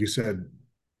you said,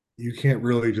 you can't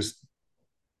really just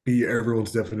be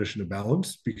everyone's definition of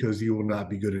balance because you will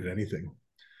not be good at anything.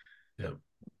 Yep.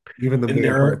 Even the And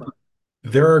main part.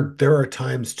 there are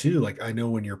times too, like I know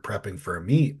when you're prepping for a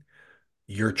meet,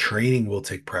 your training will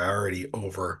take priority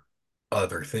over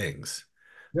other things.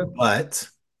 Yeah. But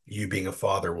you being a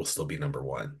father will still be number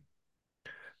one,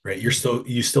 right? You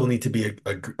still need to be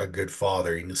a good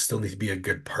father. You still need to be a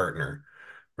good partner,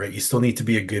 right? You still need to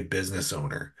be a good business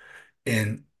owner.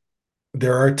 And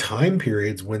there are time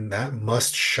periods when that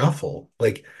must shuffle.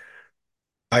 Like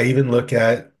I even look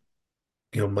at,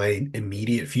 my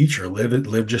immediate future.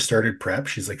 Liv just started prep.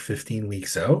 She's like 15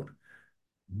 weeks out.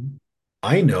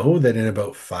 I know that in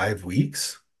about 5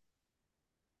 weeks,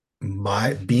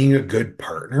 my being a good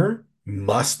partner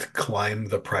must climb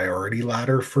the priority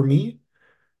ladder for me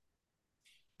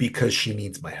because she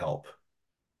needs my help.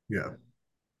 Yeah.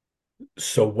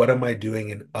 So what am I doing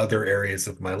in other areas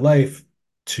of my life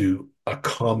to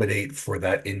accommodate for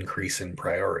that increase in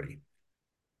priority?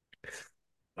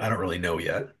 I don't really know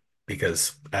yet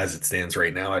because as it stands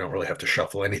right now, I don't really have to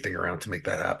shuffle anything around to make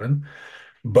that happen.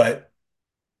 But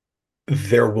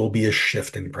there will be a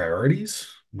shift in priorities,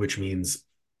 which means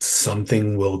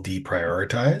something will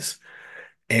deprioritize.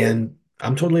 And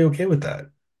I'm totally okay with that.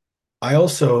 I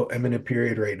also am in a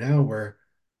period right now where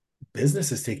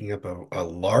business is taking up a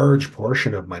large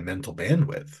portion of my mental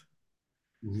bandwidth.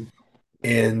 Mhm.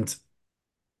 And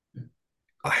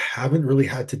I haven't really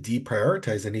had to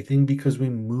deprioritize anything because we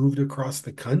moved across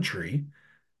the country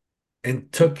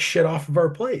and took shit off of our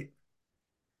plate.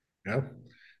 Yeah. I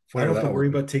Funny don't how have to that worry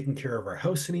works. about taking care of our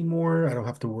house anymore. I don't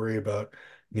have to worry about,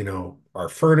 our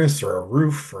furnace or our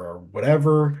roof or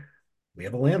whatever. We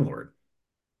have a landlord.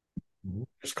 Mhm.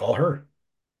 Just call her,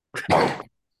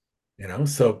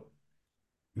 So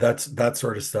that's that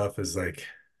sort of stuff is like,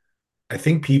 I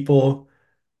think people,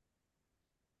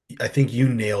 I think you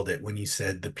nailed it when you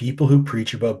said the people who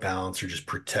preach about balance are just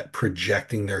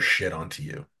projecting their shit onto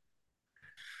you.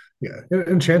 Yeah.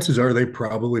 And chances are they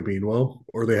probably mean well,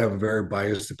 or they have a very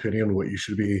biased opinion on what you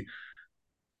should be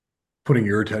putting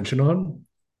your attention on.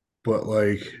 But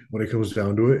like when it comes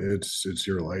down to it, it's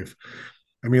your life.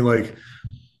 I mean, like,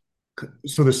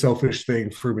 so the selfish thing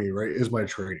for me, right, is my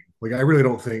training. Like I really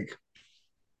don't think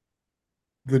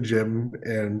the gym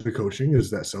and the coaching is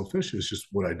that selfish. It's just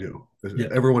what I do. Yeah.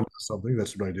 Everyone does something,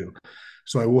 that's what I do.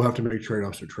 So I will have to make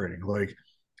trade-offs for training. Like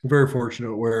I'm very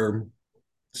fortunate where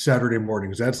Saturday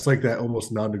mornings. That's like that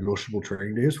almost non-negotiable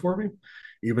training days for me,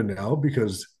 even now,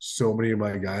 because so many of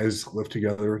my guys live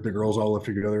together. The girls all live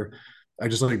together. I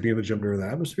just like being in the gym during the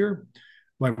atmosphere.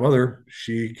 My mother,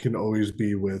 she can always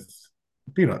be with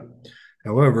Peanut.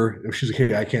 However, if she's like,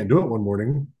 hey, I can't do it one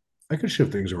morning, I could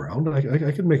shift things around. I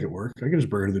could make it work. I could just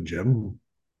bring her to the gym,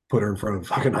 put her in front of a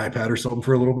fucking iPad or something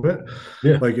for a little bit.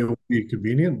 Yeah. Like it would be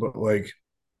convenient, but like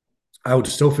I would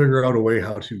still figure out a way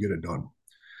how to get it done.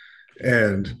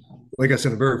 And like I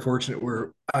said, I'm very fortunate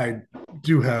where I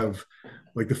do have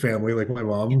like the family, like my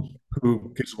mom,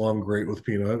 who gets along great with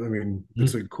Peanut. I mean,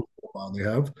 it's Mhm. a cool bond they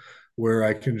have where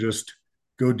I can just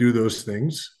go do those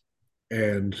things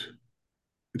and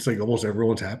it's like almost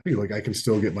everyone's happy. Like I can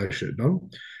still get my shit done.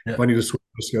 If Yeah. I need to switch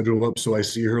the schedule up so I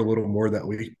see her a little more that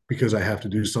week because I have to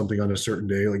do something on a certain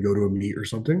day, like go to a meet or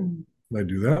something. And I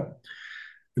do that.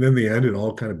 And in the end, it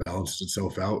all kind of balances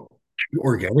itself out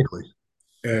organically.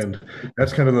 And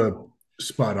that's kind of the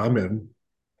spot I'm in.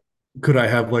 Could I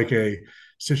have like a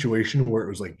situation where it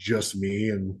was like just me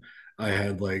and I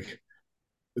had like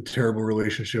a terrible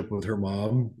relationship with her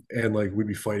mom and like we'd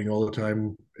be fighting all the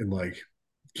time and like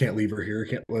can't leave her here,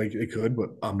 can't like it could,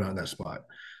 but I'm not in that spot.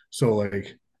 So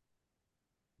like,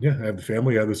 yeah, I have the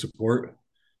family, I have the support,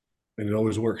 and it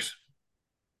always works.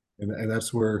 And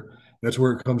that's where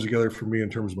it comes together for me in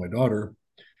terms of my daughter.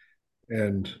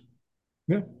 And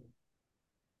yeah,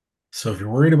 So if you're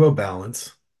worried about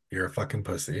balance, you're a fucking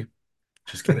pussy.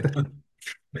 Just kidding.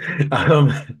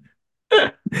 Um,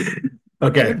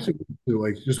 okay. and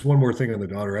like just one more thing on the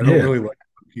daughter. I don't Yeah. really like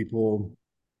when people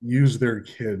use their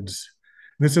kids.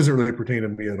 This doesn't really pertain to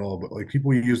me at all, but like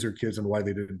people use their kids and why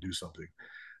they didn't do something.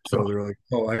 So they're like,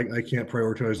 oh, I can't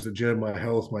prioritize the gym, my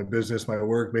health, my business, my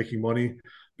work, making money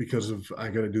because of I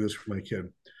got to do this for my kid.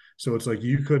 So it's like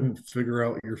you couldn't figure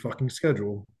out your fucking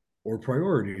schedule or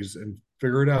priorities and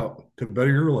figure it out to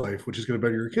better your life, which is going to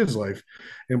better your kid's life,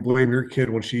 and blame your kid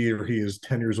when she or he is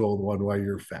 10 years old on why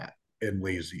you're fat and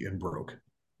lazy and broke.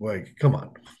 Like, come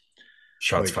on.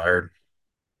 Shots Like, fired.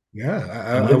 yeah,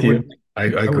 I'm I with wouldn't, you. I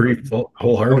I would, agree I would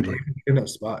wholeheartedly. be in that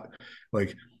spot.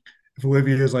 Like, if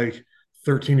Olivia is like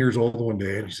 13 years old one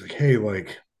day and he's like, hey,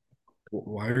 like,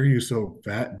 why are you so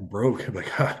fat and broke? I'm like,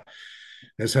 ha,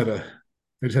 I just had to,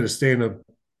 I just had to stay in a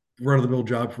run of the mill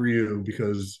job for you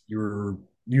because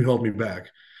you held me back.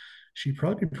 She'd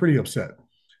probably be pretty upset,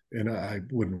 and I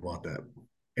wouldn't want that.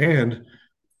 And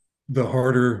the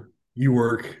harder you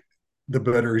work, the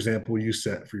better example you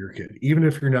set for your kid, even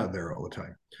if you're not there all the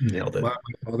time. Nailed it. My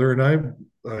father and I,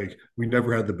 like, we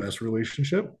never had the best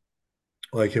relationship.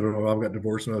 Like him and my mom got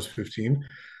divorced when I was 15,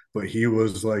 but he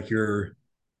was like your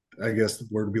I guess the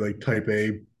word would be like type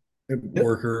A Yep.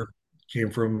 worker, came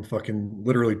from fucking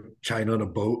literally China on a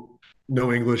boat,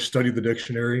 no English, studied the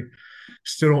dictionary.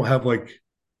 Still don't have like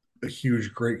a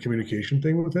huge, great communication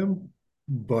thing with him,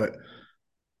 but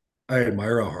I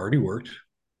admire how hard he worked.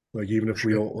 Like, even if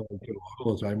we Shit. don't like, get along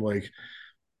all the time, like,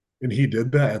 and he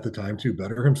did that at the time to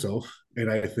better himself.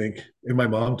 And I think, and my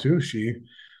mom too, she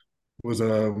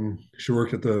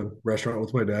worked at the restaurant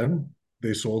with my dad.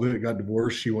 They sold it, got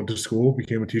divorced. She went to school,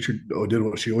 became a teacher, did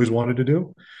what she always wanted to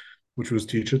do, which was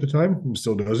teach at the time, and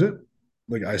still does it.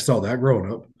 Like I saw that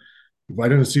growing up. If I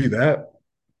didn't see that,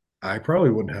 I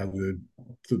probably wouldn't have the,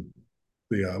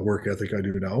 the work ethic I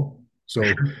do now. So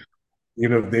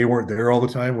if they weren't there all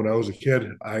the time when I was a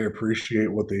kid, I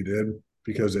appreciate what they did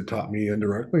because it taught me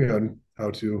indirectly on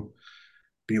how to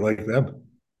be like them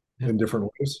Yeah. in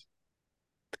different ways.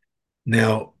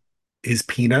 Now, is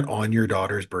Peanut on your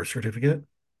daughter's birth certificate?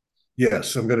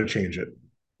 Yes, I'm going to change it.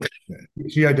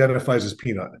 He identifies as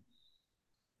Peanut.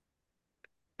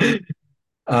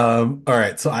 All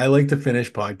right. So I like to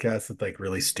finish podcasts with like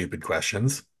really stupid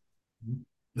questions.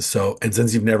 So, and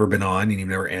since you've never been on and you've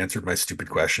never answered my stupid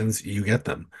questions, you get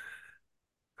them.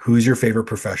 Who's your favorite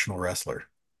professional wrestler?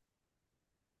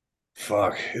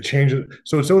 Fuck, it changes.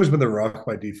 So it's always been The Rock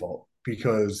by default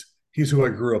because he's who I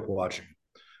grew up watching.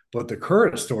 But the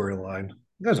current storyline,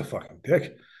 the guy's a fucking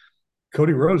dick.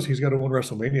 Cody Rhodes, he's got to win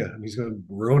WrestleMania and he's going to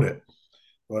ruin it.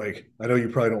 Like, I know you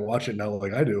probably don't watch it now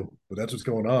like I do, but that's what's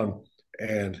going on.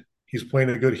 And he's playing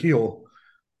a good heel.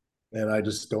 And I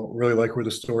just don't really like where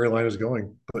the storyline is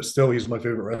going. But still, he's my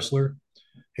favorite wrestler.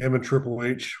 Him and Triple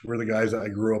H were the guys that I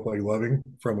grew up like loving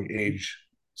from like age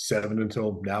 7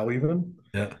 until now, even.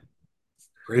 Yeah.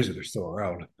 Crazy they're still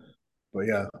around. But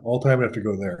yeah, all time I have to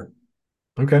go there.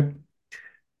 Okay.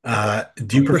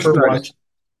 Do you Chris prefer Stratus. watch?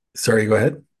 Sorry, go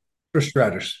ahead. Chris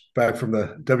Stratus, back from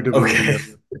the WWE Okay.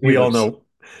 We all Divas. know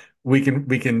we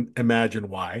can imagine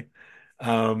why.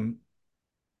 Um,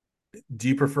 do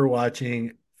you prefer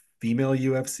watching female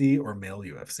UFC or male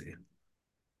UFC?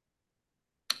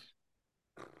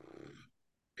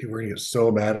 People are going to get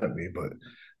so mad at me, but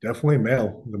definitely the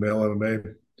male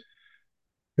MMA.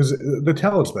 Because the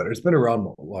talent's better. It's been around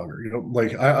longer.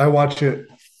 Like I watch it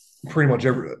pretty much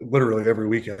literally every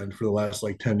weekend for the last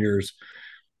like 10 years.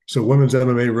 So women's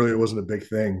MMA really wasn't a big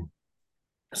thing.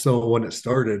 So when it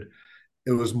started,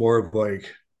 it was more of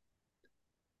like,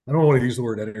 I don't want to use the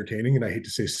word entertaining, and I hate to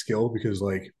say skill because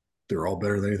like they're all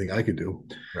better than anything I could do.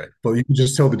 Right. But you can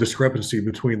just tell the discrepancy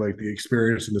between like the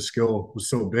experience and the skill was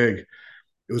so big.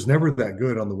 It was never that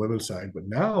good on the women's side. But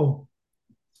now,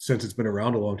 since it's been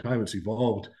around a long time, it's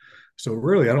evolved. So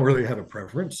really, I don't really have a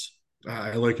preference.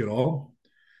 I like it all,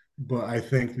 but I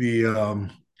think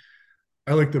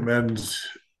I like the men's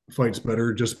fights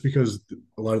better just because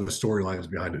a lot of the storylines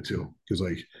behind it too. Because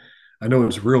like I know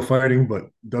it's real fighting, but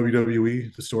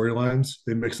WWE, the storylines,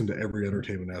 they mix into every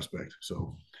entertainment aspect.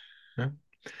 So Yeah.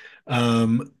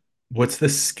 Um, what's the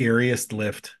scariest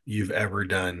lift you've ever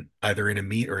done, either in a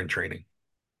meet or in training?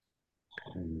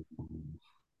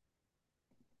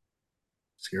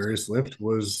 scariest lift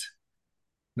was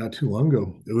not too long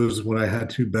ago. It was when I had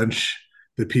to bench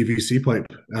the PVC pipe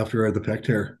after I had the pec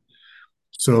tear.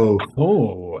 So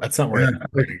Oh, that's not where yeah, I thought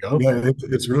we were gonna go. yeah,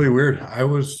 it's really weird. I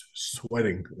was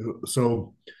sweating.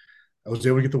 So I was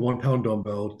able to get the 1 pound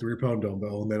dumbbell, 3 pound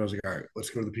dumbbell, and then I was like, all right, let's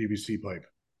go to the PVC pipe.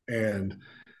 And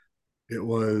it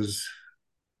was,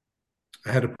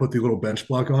 I had to put the little bench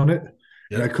block on it,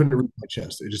 and I Yep. couldn't reach my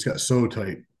chest. It just got so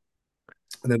tight.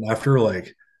 And then after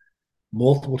like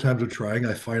multiple times of trying,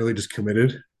 I finally just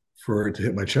committed for it to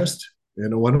hit my chest,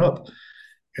 and it went up.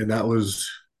 And that was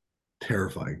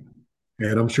terrifying.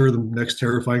 And I'm sure the next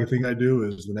terrifying thing I do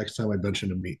is the next time I bench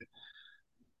in a meet.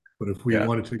 But if we Yeah.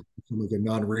 wanted to from like a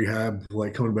non-rehab,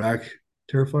 like coming back,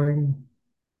 terrifying.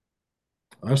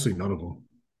 Honestly, none of them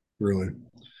really.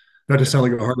 Not to Yeah. sound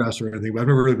like a hard ass or anything, but I've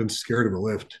never really been scared of a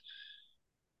lift.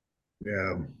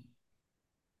 Yeah,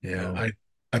 Yeah. no.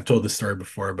 I've told this story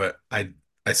before, but I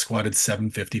squatted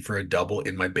 750 for a double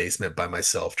in my basement by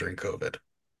myself during COVID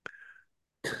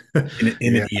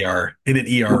in Yeah, an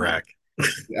ER rack.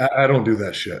 I don't do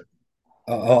that shit.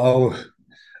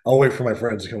 I'll wait for my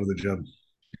friends to come to the gym.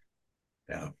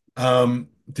 Yeah.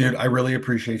 Dude, I really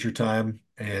appreciate your time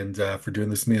and for doing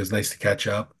this to me. It was nice to catch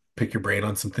up, pick your brain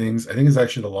on some things. I think it's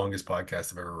actually the longest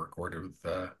podcast I've ever recorded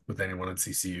with anyone on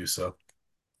CCU. So,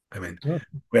 I mean, Oh,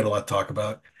 we had a lot to talk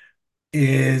about.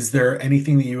 Is there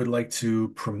anything that you would like to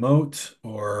promote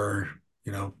or,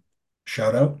 you know,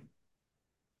 shout out?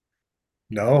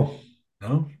 no,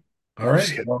 No? All I'm right.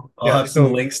 just kidding. Well, I'll Yeah, have some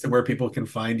so links to where people can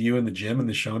find you in the gym in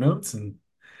the show notes. And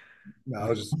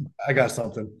no, I got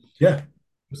something yeah.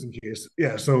 just in case.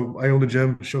 Yeah, so I own a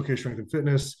gym, Showcase Strength and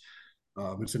Fitness.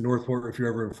 It's in Northport. If you're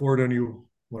ever in Florida and you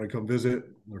want to come visit,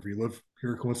 or if you live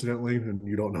here coincidentally and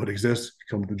you don't know it exists,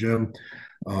 come to the gym.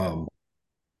 Um,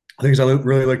 Things I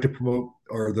really like to promote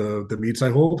are the meets I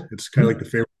hold. It's kind of like the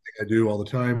favorite thing I do all the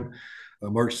time.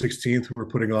 March 16th, we're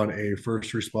putting on a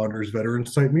first responders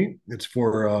veterans type meet. It's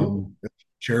for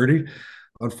charity.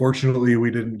 Unfortunately, we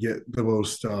didn't get the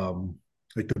most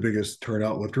like the biggest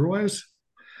turnout lifter wise,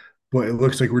 but it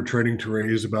looks like we're training to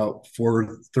raise about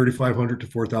four $3,500 to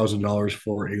 $4,000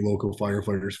 for a local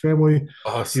firefighter's family.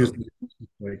 He has Awesome.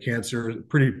 like cancer,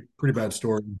 pretty bad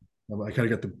story. I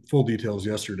kind of got the full details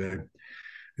yesterday.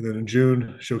 And then in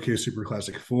June, Showcase Super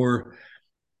Classic 4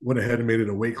 went ahead and made it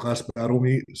a weight class battle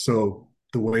meet. So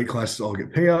the weight classes all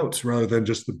get payouts rather than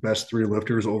just the best three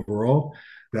lifters overall.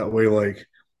 That way, like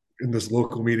in this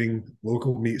local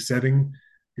meet setting,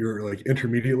 your like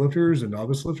intermediate lifters and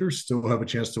novice lifters still have a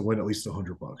chance to win at least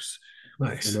 $100.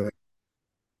 And Nice. then,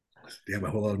 damn, a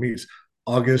whole lot of meets.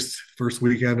 August first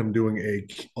weekend, I'm doing a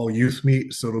all youth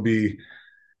meet, so it'll be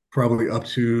probably up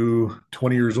to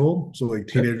 20 years old, so like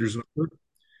Okay. teenagers and over.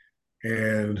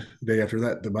 And the day after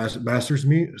that, the masters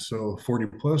meet, so 40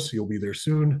 plus, you'll be there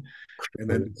soon. And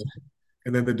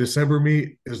then the December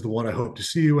meet is the one I hope to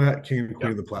see you at, King and Yeah.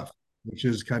 Queen of the Platform, which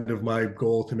is kind of my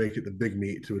goal to make it the big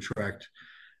meet to attract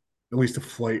at least a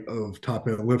flight of top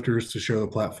end lifters to share the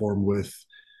platform with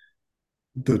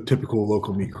the typical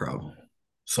local meet crowd.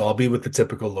 So I'll be with the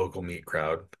typical local meet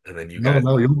crowd, and then you No, guys.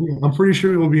 no, I'm pretty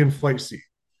sure you'll be in flight C.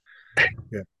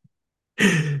 Yeah.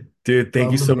 Dude,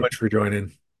 thank you so But much for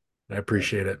joining. I yeah.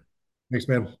 appreciate it. Thanks,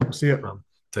 man. See ya.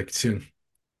 Talk to you soon.